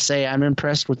I got to say, I'm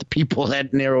impressed with the people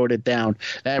that narrowed it down.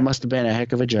 That must have been a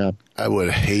heck of a job. I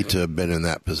would hate to have been in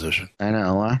that position. I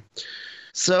know, huh?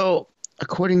 So,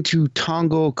 according to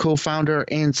Tongle co-founder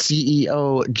and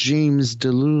CEO James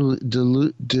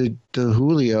DeJulio,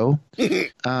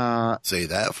 Say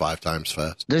that 5 times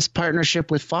fast. this partnership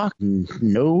with Fox,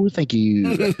 no, thank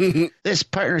you. This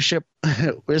partnership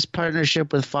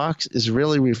with Fox is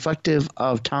really reflective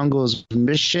of Tongle's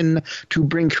mission to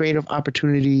bring creative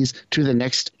opportunities to the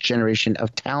next generation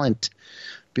of talent.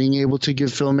 Being able to give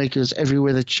filmmakers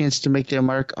everywhere the chance to make their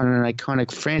mark on an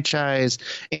iconic franchise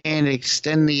and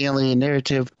extend the Alien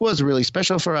narrative was really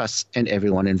special for us and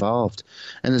everyone involved.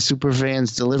 And the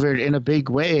superfans delivered in a big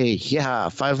way. Yeah,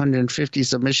 550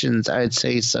 submissions, I'd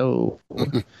say so.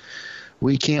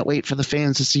 We can't wait for the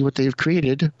fans to see what they've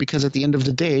created because at the end of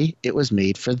the day, it was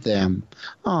made for them.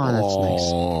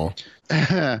 Oh, that's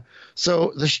nice.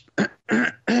 So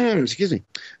excuse me.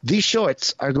 These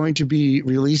shorts are going to be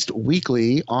released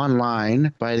weekly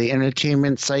online by the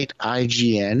entertainment site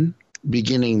IGN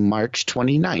beginning March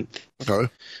 29th. Okay.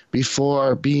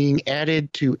 Before being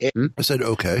added to I said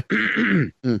okay.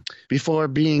 before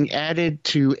being added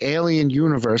to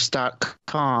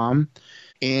alienuniverse.com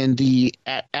and the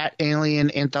at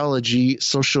Alien Anthology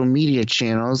social media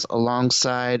channels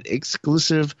alongside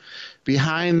exclusive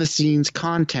behind-the-scenes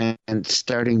content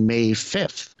starting May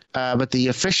 5th. But the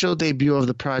official debut of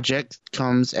the project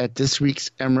comes at this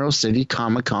week's Emerald City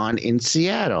Comic-Con in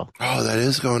Seattle. Oh, that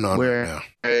is going on right now.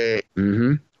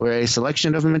 Where a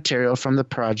selection of material from the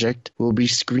project will be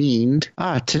screened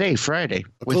today, Friday,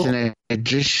 with an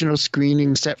additional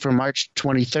screening set for March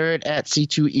 23rd at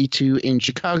C2E2 in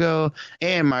Chicago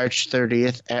and March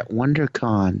 30th at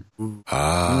WonderCon.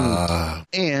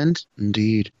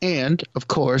 And of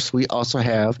course, we also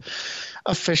have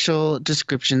official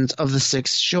descriptions of the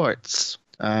 6 shorts.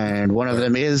 And one of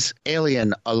them is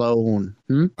Alien Alone.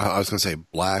 I was going to say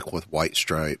black with white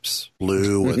stripes,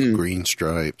 blue with green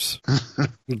stripes.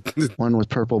 One with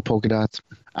purple polka dots.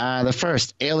 The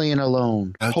first, Alien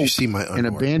Alone. How'd you see my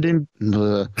underwear?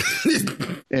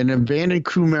 An abandoned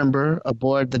crew member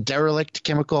aboard the derelict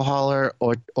chemical hauler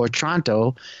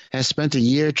Otranto has spent a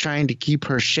year trying to keep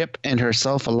her ship and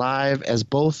herself alive as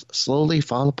both slowly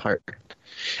fall apart.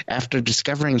 After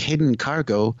discovering hidden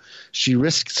cargo, she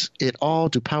risks it all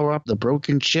to power up the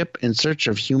broken ship in search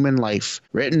of human life.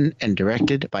 Written and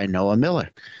directed by Noah Miller.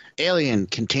 Alien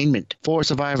Containment. 4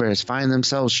 survivors find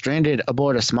themselves stranded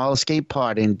aboard a small escape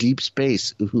pod in deep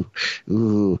space.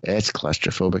 Ooh, that's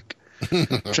claustrophobic.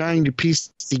 Trying to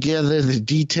piece together the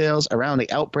details around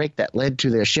the outbreak that led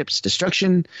to their ship's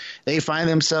destruction, they find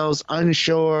themselves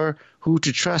unsure who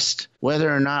to trust, whether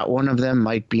or not one of them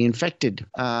might be infected.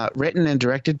 Written and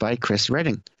directed by Chris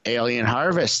Redding. Alien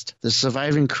Harvest. The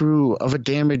surviving crew of a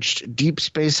damaged deep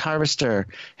space harvester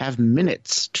have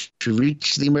minutes to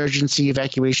reach the emergency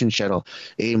evacuation shuttle.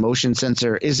 A motion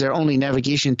sensor is their only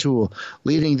navigation tool,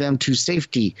 leading them to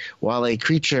safety, while a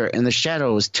creature in the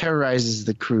shadows terrorizes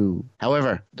the crew.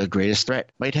 However, the greatest threat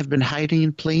might have been hiding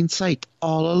in plain sight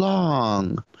all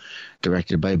along.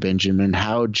 Directed by Benjamin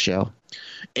Houdshell.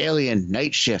 Alien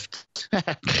Night Shift.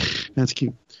 That's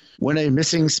cute. When a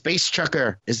missing space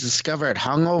trucker is discovered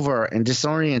hungover and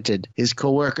disoriented, his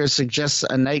co-worker suggests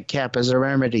a nightcap as a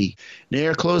remedy.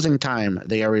 Near closing time,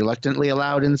 they are reluctantly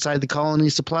allowed inside the colony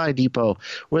supply depot,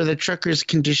 where the trucker's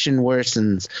condition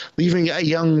worsens, leaving a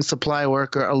young supply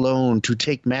worker alone to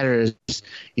take matters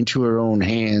into her own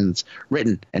hands.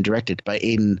 Written and directed by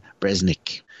Aidan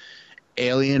Bresnick.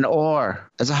 Alien ore.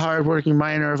 As a hardworking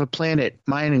miner of a planet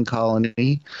mining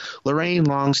colony, Lorraine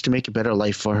longs to make a better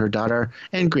life for her daughter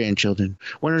and grandchildren.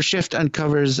 When her shift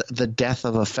uncovers the death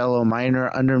of a fellow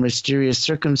miner under mysterious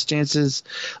circumstances,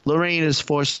 Lorraine is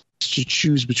forced to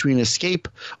choose between escape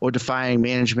or defying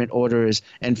management orders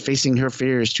and facing her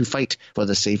fears to fight for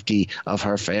the safety of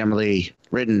her family.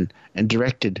 Written and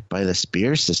directed by the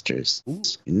Spear sisters. Ooh.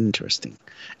 Interesting.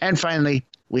 And finally,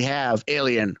 we have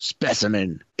Alien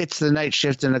Specimen. It's the night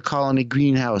shift in a colony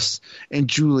greenhouse, and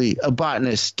Julie, a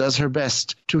botanist, does her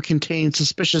best to contain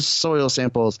suspicious soil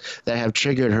samples that have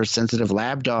triggered her sensitive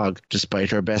lab dog. Despite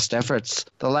her best efforts,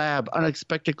 the lab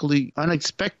unexpectedly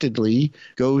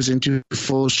goes into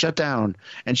full shutdown,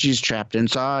 and she's trapped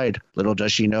inside. Little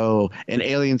does she know, an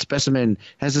alien specimen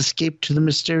has escaped to the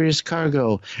mysterious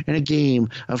cargo, and a game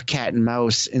of cat and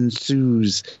mouse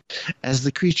ensues as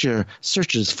the creature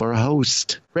searches for a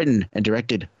host. Written and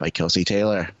directed by Kelsey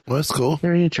Taylor. Well, that's cool.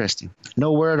 Very interesting.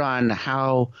 No word on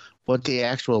what the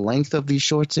actual length of these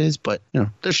shorts is, but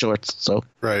they're shorts, so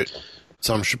right.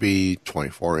 Some should be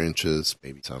 24 inches,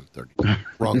 maybe some 30.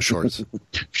 Wrong shorts.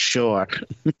 Sure.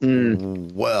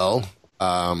 Well,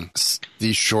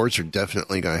 these shorts are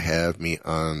definitely going to have me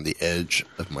on the edge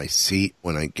of my seat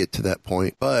when I get to that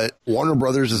point. But Warner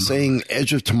Brothers is saying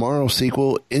Edge of Tomorrow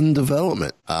sequel in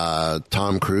development.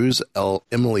 Tom Cruise,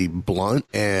 Emily Blunt,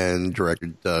 and director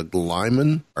Doug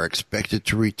Liman are expected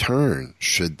to return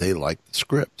should they like the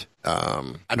script.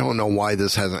 I don't know why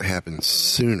this hasn't happened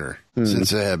sooner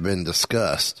since it had been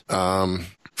discussed.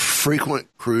 Frequent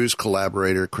Cruise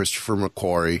collaborator Christopher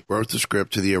McQuarrie wrote the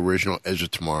script to the original Edge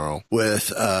of Tomorrow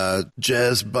with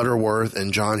Jez Butterworth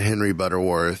and John Henry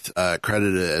Butterworth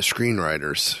credited as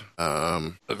screenwriters.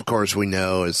 Of course, we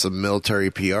know it's a military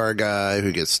PR guy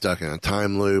who gets stuck in a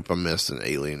time loop amidst an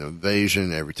alien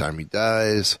invasion. Every time he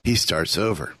dies, he starts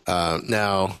over.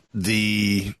 Now,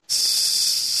 the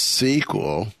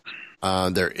sequel...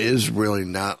 there is really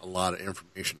not a lot of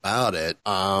information about it.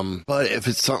 But if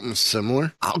it's something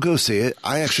similar, I'll go see it.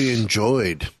 I actually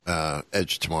enjoyed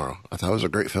Edge Tomorrow. I thought it was a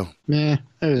great film. Yeah,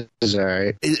 it was all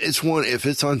right. It's one, if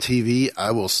it's on TV, I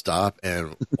will stop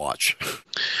and watch.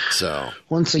 So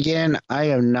once again, I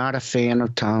am not a fan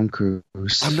of Tom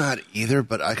Cruise. I'm not either,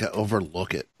 but I could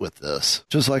overlook it with this.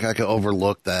 Just like I could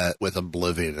overlook that with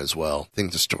Oblivion as well. I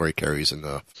think the story carries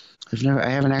enough. I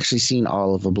haven't actually seen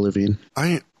all of Oblivion.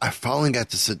 I finally got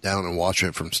to sit down and watch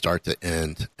it from start to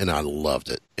end, and I loved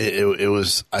it. It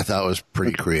was, I thought it was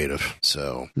pretty creative.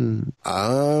 So,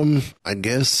 I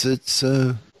guess it's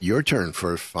your turn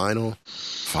for final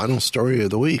story of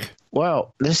the week.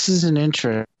 Well, this is an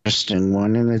interesting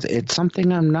one, and it's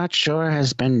something I'm not sure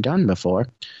has been done before.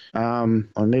 Or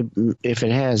maybe if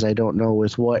it has, I don't know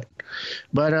with what.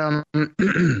 But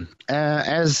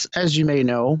as you may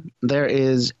know, there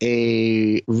is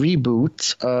a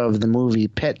reboot of the movie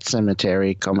Pet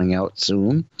Sematary coming out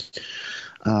soon,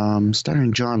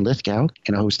 starring John Lithgow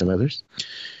and a host of others.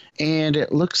 And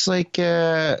it looks like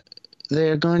they're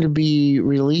going to be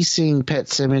releasing Pet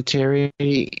Sematary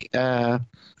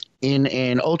in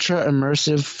an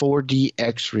ultra-immersive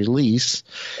 4DX release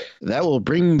that will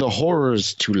bring the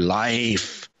horrors to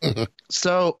life.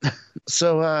 So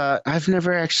I've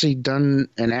never actually done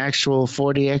an actual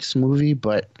 4DX movie,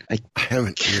 but I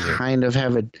haven't either. Kind of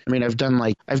have it. I mean, I've done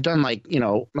like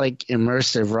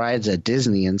immersive rides at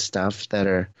Disney and stuff that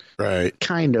are right,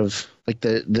 kind of like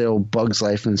the old Bugs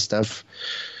Life and stuff,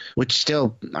 which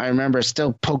I remember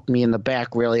poked me in the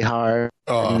back really hard.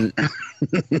 Oh,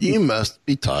 you must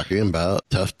be talking about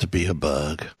Tough to Be a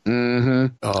Bug.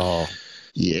 Mm-hmm. Oh,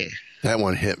 yeah. That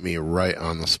one hit me right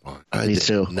on the spot. Me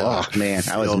too. Oh, man.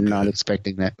 I was not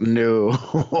expecting that. No.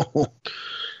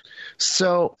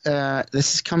 So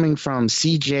this is coming from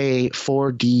CJ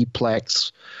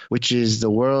 4Dplex, which is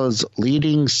the world's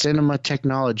leading cinema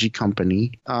technology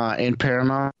company, and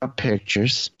Paramount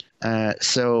Pictures.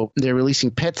 So they're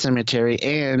releasing Pet Sematary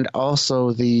and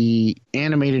also the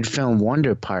animated film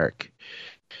Wonder Park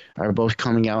are both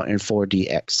coming out in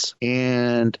 4DX.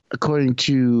 And according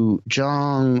to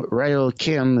Jong Ryo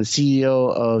Kim, the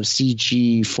CEO of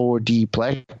CG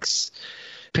 4Dplex,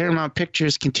 Paramount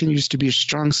Pictures continues to be a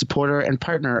strong supporter and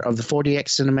partner of the 4DX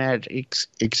cinematic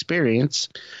experience,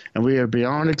 and we are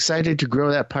beyond excited to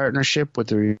grow that partnership with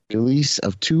the release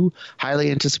of two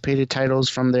highly anticipated titles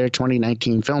from their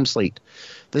 2019 film slate.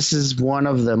 This is one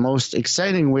of the most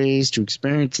exciting ways to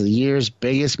experience the year's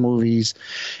biggest movies,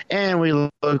 and we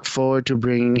look forward to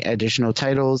bringing additional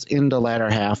titles in the latter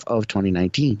half of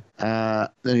 2019. Then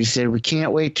he said, we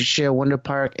can't wait to share Wonder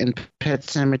Park and Pet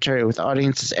Sematary with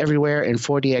audiences everywhere in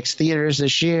 4DX theaters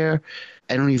this year.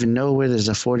 I don't even know where there's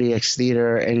a 4DX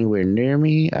theater anywhere near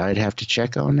me. I'd have to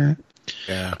check on that.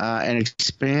 Yeah. And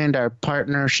expand our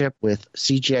partnership with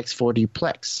CGX 4D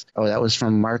Plex. Oh, that was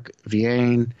from Mark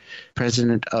Viane,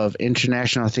 president of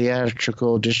International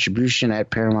Theatrical Distribution at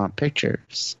Paramount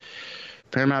Pictures.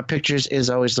 Paramount Pictures is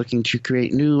always looking to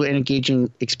create new and engaging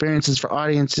experiences for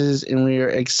audiences, and we are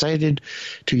excited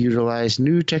to utilize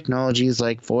new technologies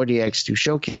like 4DX to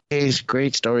showcase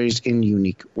great stories in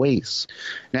unique ways.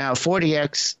 Now,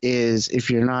 4DX is, if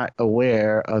you're not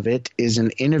aware of it, is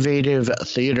an innovative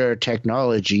theater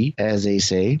technology, as they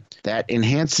say, that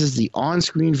enhances the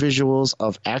on-screen visuals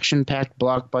of action-packed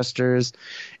blockbusters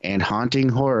and haunting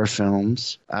horror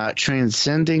films,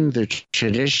 transcending the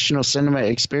traditional cinema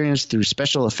experience through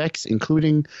special effects,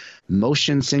 including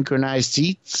motion synchronized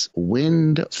seats,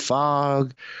 wind,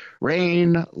 fog,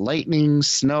 rain, lightning,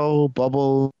 snow,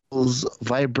 bubbles,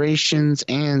 vibrations,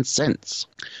 and scents.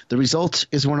 The result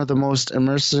is one of the most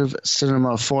immersive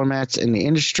cinema formats in the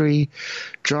industry,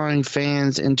 drawing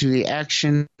fans into the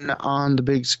action on the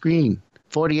big screen.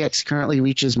 4DX currently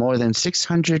reaches more than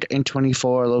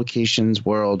 624 locations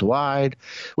worldwide,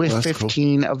 with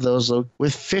 15 of those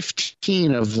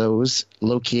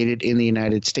located in the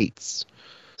United States.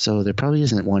 So there probably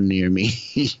isn't one near me.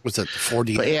 Was that the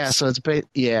 4DX? But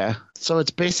yeah, so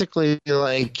it's basically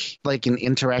like an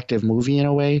interactive movie in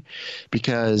a way,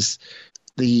 because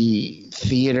the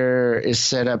theater is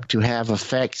set up to have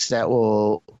effects that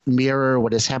will mirror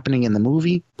what is happening in the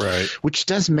movie, right? Which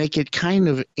does make it kind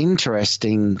of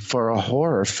interesting for a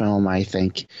horror film, I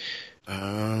think.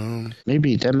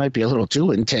 Maybe that might be a little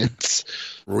too intense.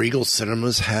 Regal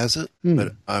Cinemas has it,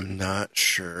 but I'm not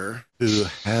sure who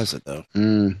has it though.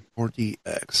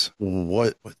 4DX.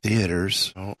 What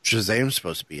theaters? Oh, Shazam's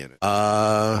supposed to be in it.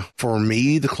 For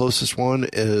me, the closest one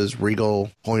is Regal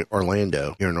Point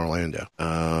Orlando here in Orlando.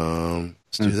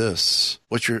 Let's do this.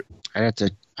 What's your? I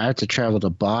have to travel to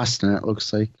Boston. It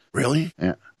looks like. Really?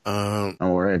 Yeah. I'm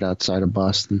right outside of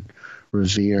Boston,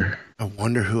 Revere. I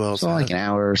wonder who else. It's like an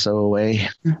hour or so away.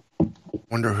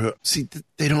 Wonder who. See,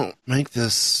 they don't make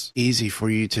this easy for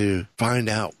you to find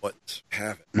out what's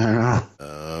happening. I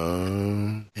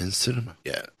know. In cinema.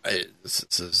 Yeah, this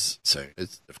is saying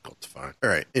it's difficult to find. All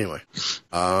right. Anyway,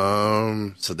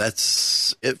 so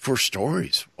that's it for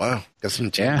stories. Wow, got some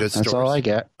good stories. That's all I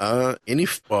got.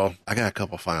 Well, I got a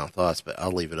couple final thoughts, but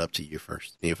I'll leave it up to you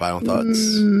first. Any final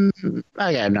thoughts?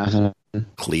 I got nothing.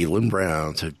 Cleveland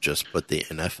Browns have just put the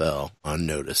NFL on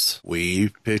notice. We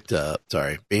picked up,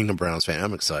 being a Browns fan,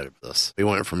 I'm excited for this. We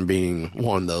went from being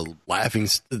one of the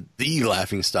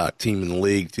laughing stock team in the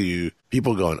league to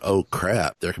people going, oh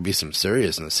crap, there could be some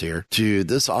seriousness here, to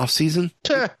this offseason.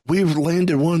 We've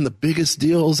landed one of the biggest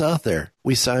deals out there.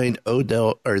 We signed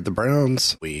the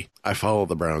Browns. I follow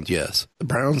the Browns, yes. The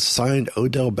Browns signed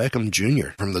Odell Beckham Jr.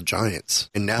 from the Giants.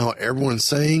 And now everyone's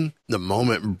saying the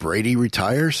moment Brady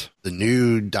retires, the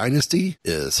new dynasty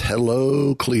is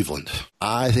hello Cleveland.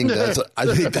 I think that's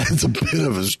a bit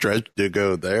of a stretch to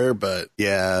go there, but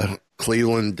yeah,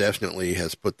 Cleveland definitely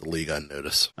has put the league on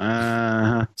notice.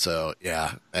 So,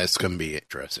 yeah, that's going to be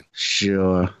interesting.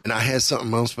 Sure. And I had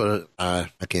something else, but I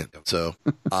can't. So,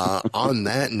 on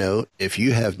that note, if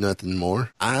you have nothing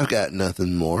more, I've got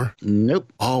nothing more.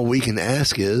 Nope. All we can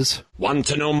ask is... Want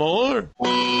to know more?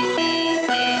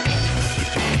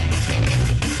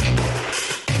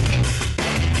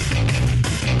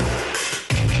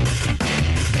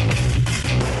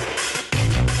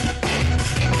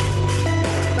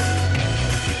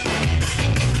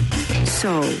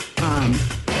 So,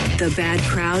 the bad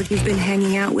crowd you've been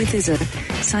hanging out with is a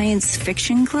science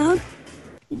fiction club?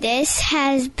 This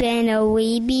has been a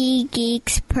Weeby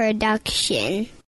Geeks production.